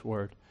tremble at his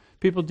word?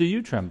 People, do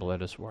you tremble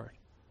at his word?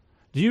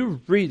 Do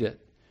you read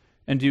it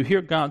and do you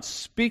hear God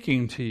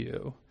speaking to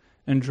you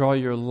and draw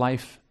your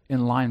life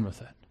in line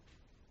with it?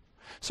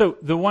 So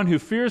the one who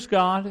fears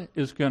God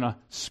is going to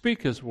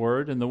speak his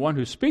word, and the one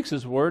who speaks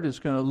his word is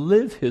going to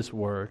live his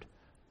word.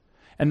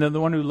 And then the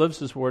one who lives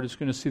his word is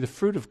going to see the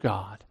fruit of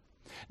God.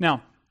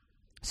 Now,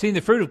 seeing the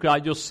fruit of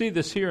God, you'll see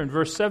this here in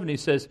verse 7. He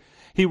says,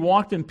 he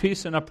walked in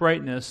peace and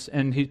uprightness,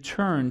 and he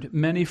turned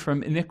many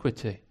from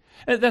iniquity.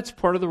 And that's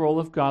part of the role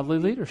of godly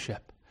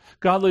leadership.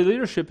 Godly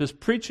leadership is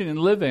preaching and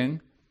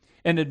living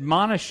and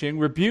admonishing,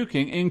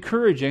 rebuking,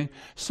 encouraging,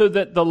 so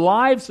that the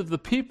lives of the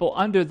people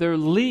under their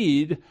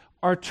lead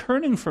are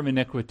turning from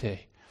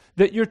iniquity,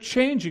 that you're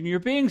changing, you're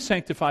being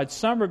sanctified.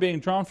 Some are being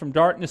drawn from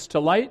darkness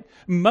to light.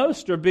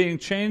 Most are being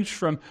changed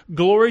from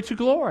glory to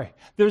glory.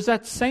 There's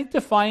that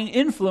sanctifying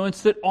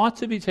influence that ought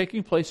to be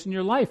taking place in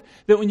your life,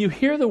 that when you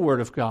hear the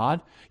Word of God,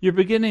 you're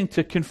beginning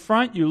to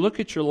confront, you look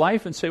at your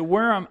life and say,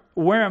 where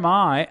am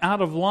I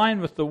out of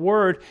line with the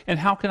Word, and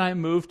how can I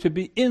move to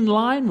be in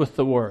line with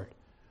the Word?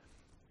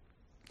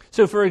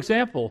 So, for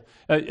example,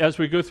 as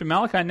we go through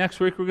Malachi next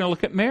week, we're going to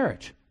look at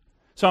marriage.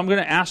 So I'm going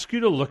to ask you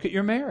to look at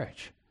your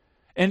marriage.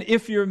 And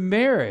if your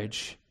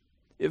marriage,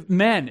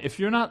 if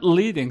you're not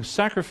leading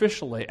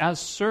sacrificially as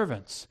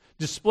servants,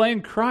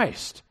 displaying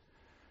Christ,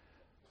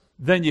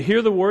 then you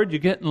hear the word, you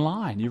get in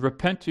line. You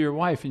repent to your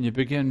wife and you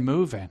begin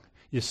moving.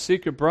 You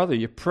seek a brother,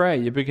 you pray,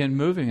 you begin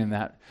moving in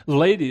that.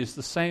 Ladies,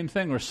 the same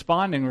thing,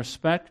 responding,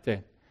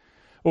 respecting.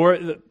 Or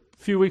a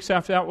few weeks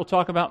after that, we'll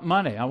talk about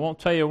money. I won't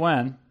tell you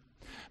when.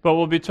 But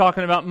we'll be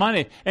talking about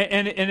money.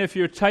 And if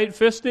you're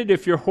tight-fisted,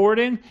 if you're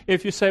hoarding,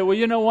 if you say, well,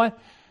 you know what?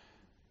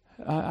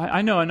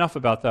 I know enough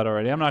about that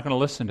already. I'm not going to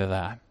listen to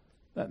that.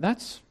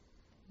 That's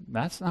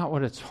not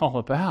what it's all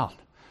about.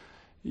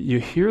 You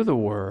hear the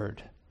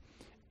word,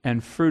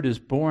 and fruit is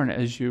born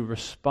as you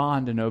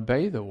respond and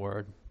obey the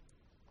word.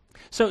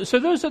 So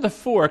those are the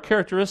four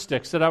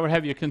characteristics that I would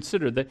have you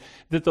consider, that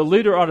the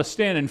leader ought to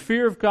stand in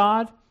fear of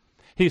God.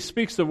 He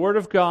speaks the word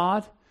of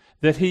God,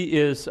 that he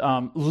is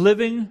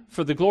living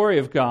for the glory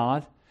of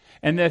God,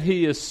 and that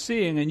he is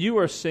seeing, and you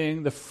are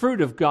seeing, the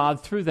fruit of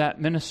God through that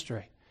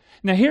ministry.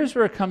 Now, here's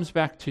where it comes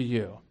back to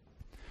you.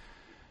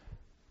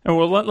 And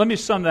well, let me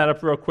sum that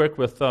up real quick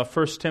with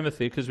 1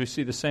 Timothy, because we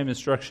see the same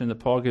instruction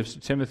that Paul gives to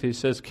Timothy. He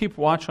says, keep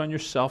watch on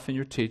yourself and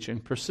your teaching.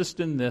 Persist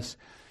in this,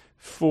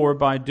 for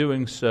by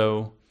doing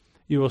so,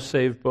 you will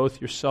save both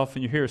yourself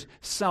and your hearers.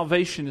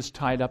 Salvation is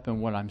tied up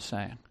in what I'm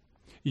saying.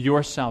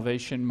 Your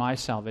salvation, my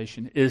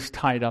salvation, is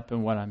tied up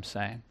in what I'm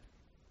saying.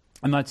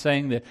 I'm not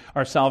saying that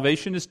our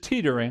salvation is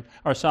teetering.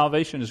 Our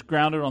salvation is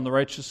grounded on the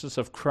righteousness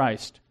of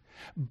Christ.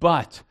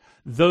 But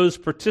those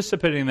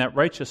participating in that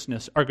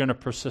righteousness are going to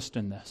persist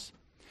in this.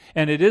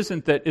 And it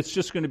isn't that it's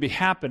just going to be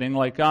happening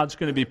like God's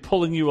going to be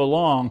pulling you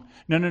along.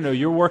 No.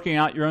 You're working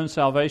out your own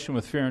salvation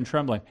with fear and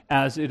trembling,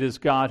 as it is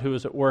God who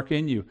is at work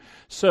in you.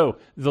 So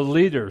the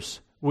leaders,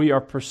 we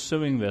are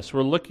pursuing this.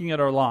 We're looking at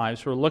our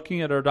lives. We're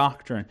looking at our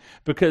doctrine,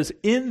 because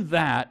in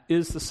that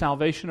is the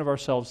salvation of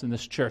ourselves in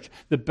this church.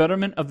 The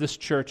betterment of this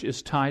church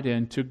is tied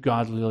into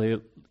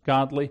godly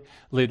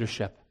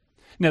leadership.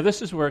 Now,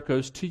 this is where it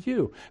goes to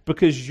you,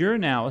 because you're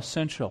now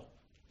essential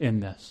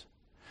in this.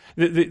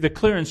 The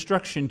clear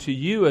instruction to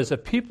you as a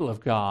people of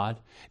God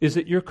is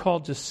that you're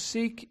called to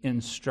seek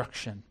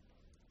instruction.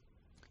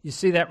 You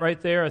see that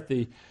right there at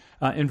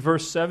in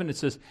verse 7, it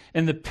says,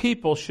 and the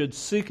people should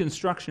seek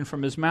instruction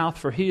from his mouth,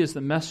 for he is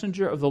the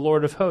messenger of the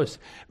Lord of hosts.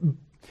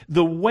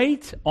 The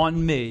weight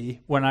on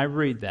me when I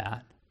read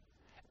that,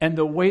 and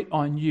the weight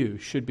on you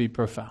should be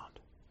profound.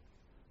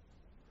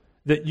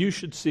 That you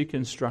should seek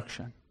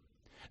instruction.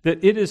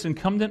 That it is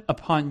incumbent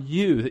upon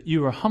you that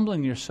you are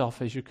humbling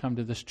yourself as you come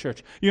to this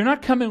church. You're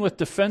not coming with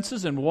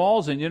defenses and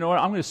walls and, you know what,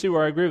 I'm going to see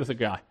where I agree with the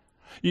guy.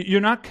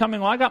 You're not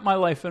coming, well, I got my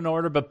life in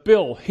order, but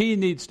Bill, he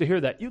needs to hear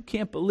that. You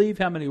can't believe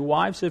how many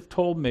wives have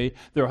told me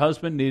their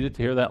husband needed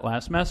to hear that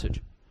last message.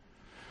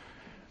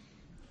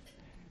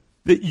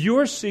 That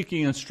you're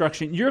seeking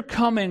instruction. You're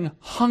coming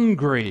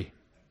hungry.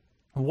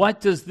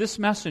 What does this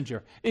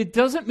messenger? It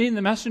doesn't mean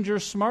the messenger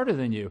is smarter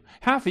than you.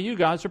 Half of you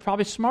guys are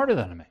probably smarter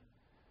than me.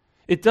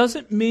 It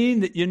doesn't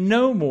mean that you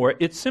know more.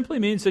 It simply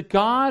means that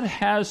God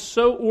has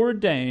so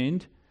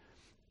ordained,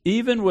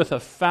 even with a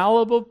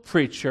fallible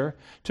preacher,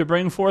 to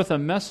bring forth a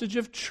message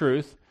of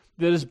truth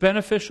that is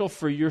beneficial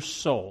for your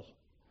soul.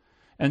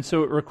 And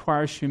so it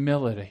requires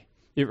humility.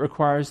 It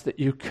requires that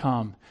you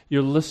come,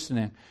 you're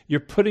listening,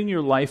 you're putting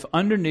your life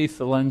underneath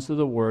the lens of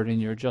the Word,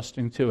 and you're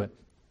adjusting to it.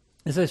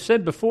 As I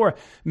said before,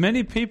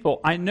 many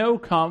people I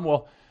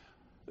know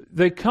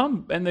they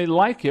come and they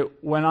like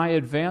it when I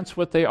advance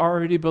what they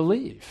already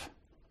believe.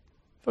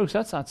 Folks,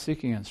 that's not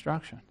seeking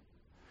instruction.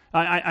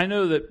 I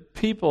know that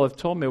people have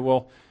told me,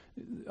 well,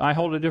 I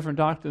hold a different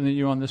doctrine than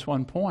you on this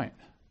one point.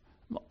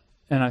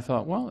 And I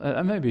thought, well,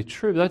 that may be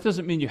true, but that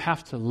doesn't mean you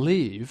have to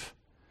leave.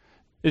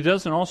 It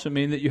doesn't also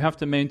mean that you have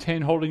to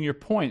maintain holding your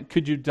point.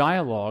 Could you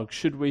dialogue?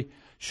 Should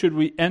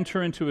we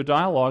enter into a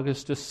dialogue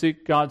as to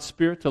seek God's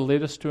Spirit to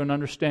lead us to an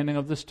understanding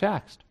of this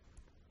text?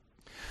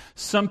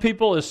 Some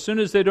people, as soon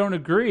as they don't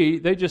agree,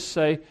 they just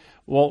say,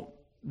 well,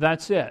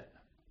 that's it.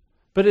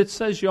 But it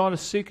says you ought to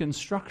seek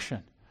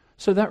instruction.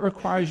 So that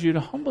requires you to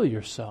humble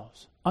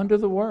yourselves under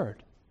the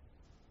Word.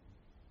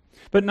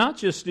 But not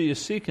just do you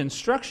seek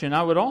instruction,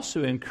 I would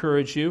also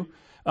encourage you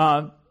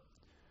to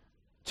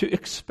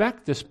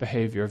expect this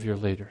behavior of your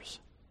leaders.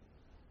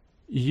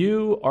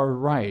 You are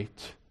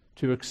right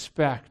to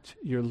expect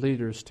your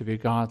leaders to be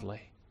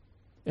godly.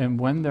 And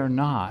when they're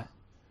not,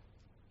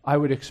 I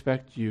would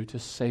expect you to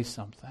say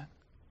something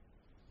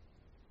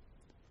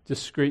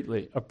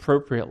discreetly,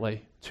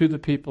 appropriately to the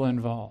people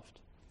involved.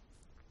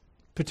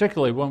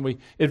 Particularly when we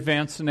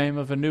advance the name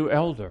of a new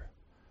elder.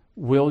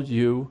 Will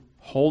you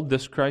hold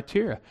this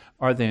criteria?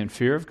 Are they in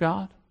fear of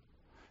God?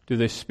 Do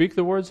they speak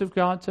the words of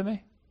God to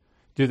me?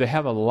 Do they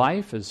have a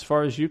life, as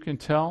far as you can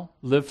tell,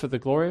 live for the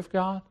glory of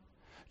God?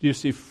 Do you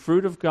see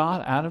fruit of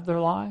God out of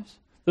their lives?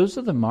 Those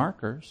are the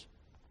markers.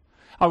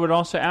 I would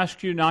also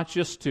ask you not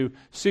just to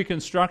seek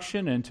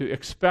instruction and to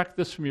expect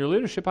this from your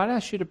leadership. I'd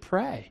ask you to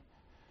pray.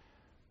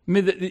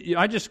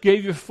 I just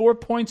gave you 4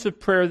 points of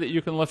prayer that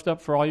you can lift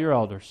up for all your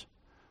elders.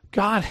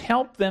 God,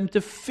 help them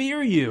to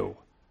fear you.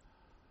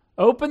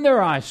 Open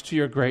their eyes to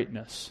your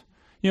greatness.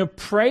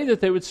 Pray that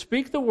they would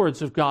speak the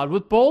words of God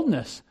with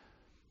boldness.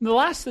 The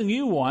last thing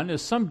you want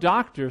is some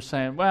doctor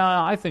saying,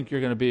 well, I think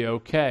you're going to be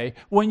okay,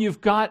 when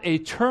you've got a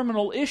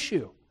terminal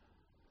issue.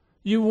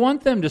 You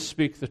want them to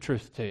speak the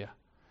truth to you.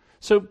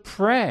 So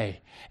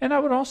pray. And I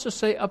would also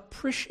say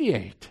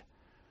appreciate.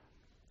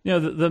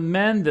 The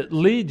men that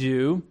lead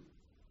you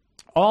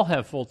all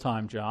have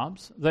full-time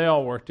jobs. They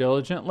all work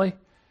diligently.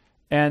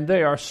 And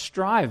they are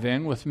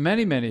striving with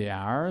many, many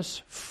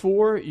hours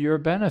for your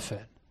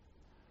benefit.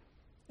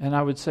 And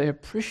I would say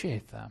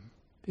appreciate them.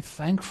 Be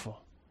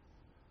thankful.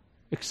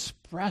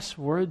 Express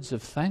words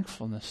of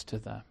thankfulness to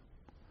them.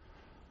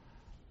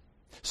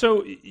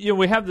 So,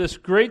 we have this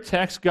great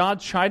text, God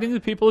chiding the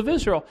people of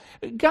Israel.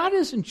 God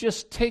isn't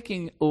just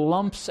taking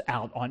lumps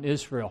out on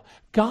Israel.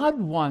 God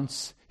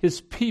wants His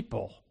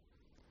people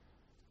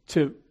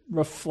to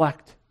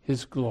reflect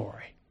His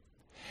glory.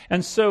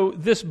 And so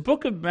this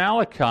book of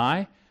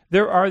Malachi,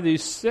 there are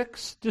these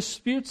 6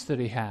 disputes that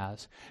he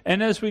has.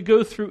 And as we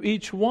go through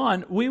each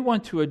one, we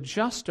want to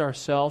adjust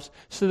ourselves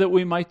so that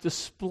we might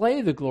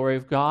display the glory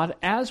of God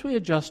as we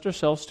adjust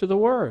ourselves to the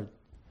Word.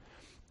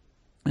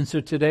 And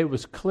so today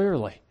was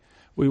clearly,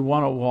 we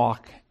want to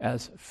walk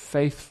as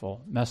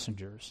faithful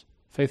messengers.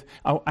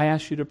 I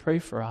ask you to pray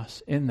for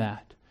us in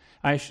that.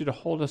 I ask you to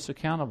hold us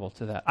accountable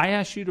to that. I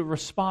ask you to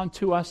respond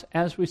to us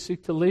as we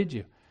seek to lead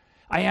you.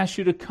 I ask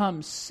you to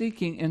come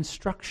seeking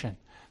instruction.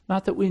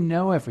 Not that we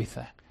know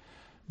everything,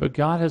 but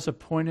God has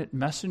appointed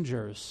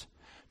messengers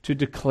to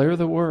declare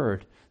the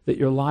Word, that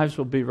your lives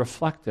will be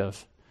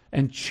reflective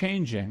and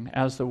changing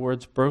as the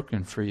Word's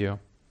broken for you.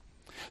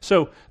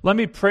 So let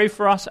me pray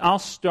for us. I'll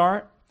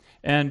start,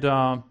 and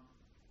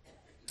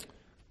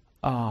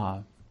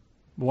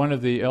one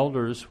of the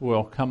elders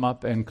will come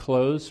up and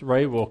close.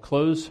 Ray will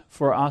close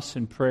for us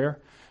in prayer.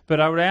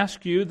 But I would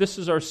ask you, this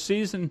is our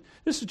season.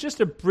 This is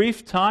just a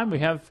brief time. We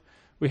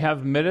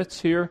have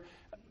minutes here.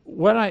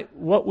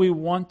 What we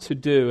want to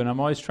do, and I'm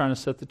always trying to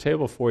set the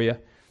table for you,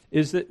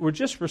 is that we're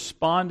just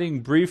responding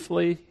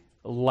briefly,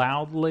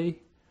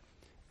 loudly.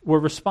 We're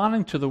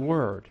responding to the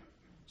Word.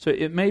 So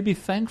it may be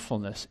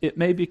thankfulness. It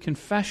may be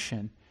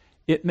confession.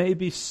 It may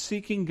be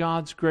seeking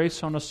God's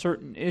grace on a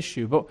certain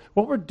issue. But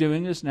what we're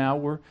doing is now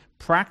we're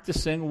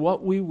practicing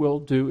what we will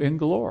do in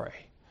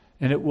glory.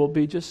 And it will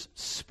be just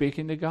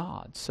speaking to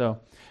God. So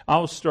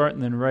I'll start,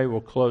 and then Ray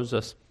will close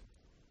us.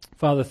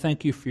 Father,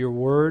 thank you for your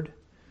Word.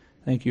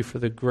 Thank you for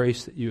the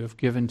grace that you have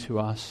given to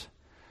us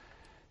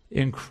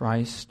in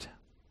Christ.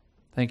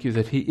 Thank you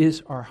that He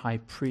is our high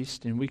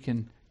priest, and we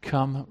can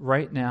come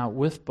right now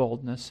with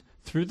boldness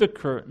through the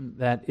curtain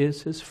that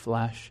is His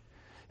flesh,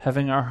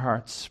 having our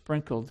hearts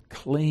sprinkled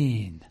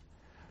clean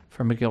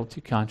from a guilty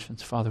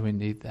conscience. Father, we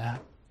need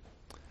that.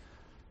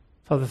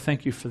 Father,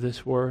 thank you for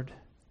this Word.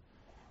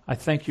 I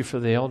thank you for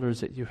the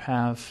elders that you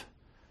have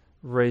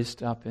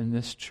raised up in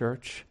this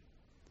church.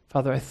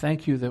 Father, I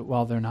thank you that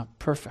while they're not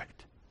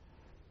perfect,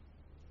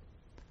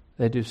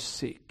 they do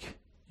seek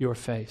your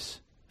face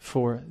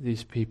for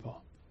these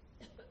people.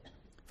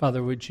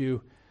 Father, would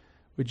you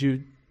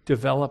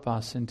develop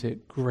us into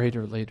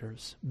greater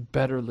leaders,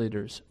 better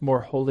leaders,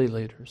 more holy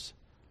leaders,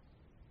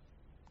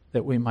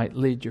 that we might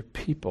lead your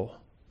people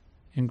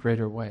in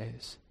greater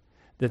ways,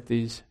 that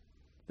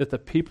the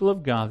people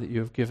of God that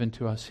you have given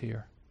to us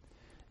here,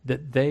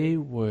 that they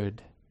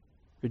would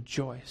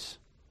rejoice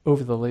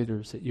over the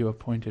leaders that you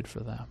appointed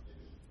for them.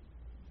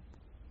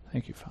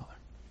 Thank you, Father.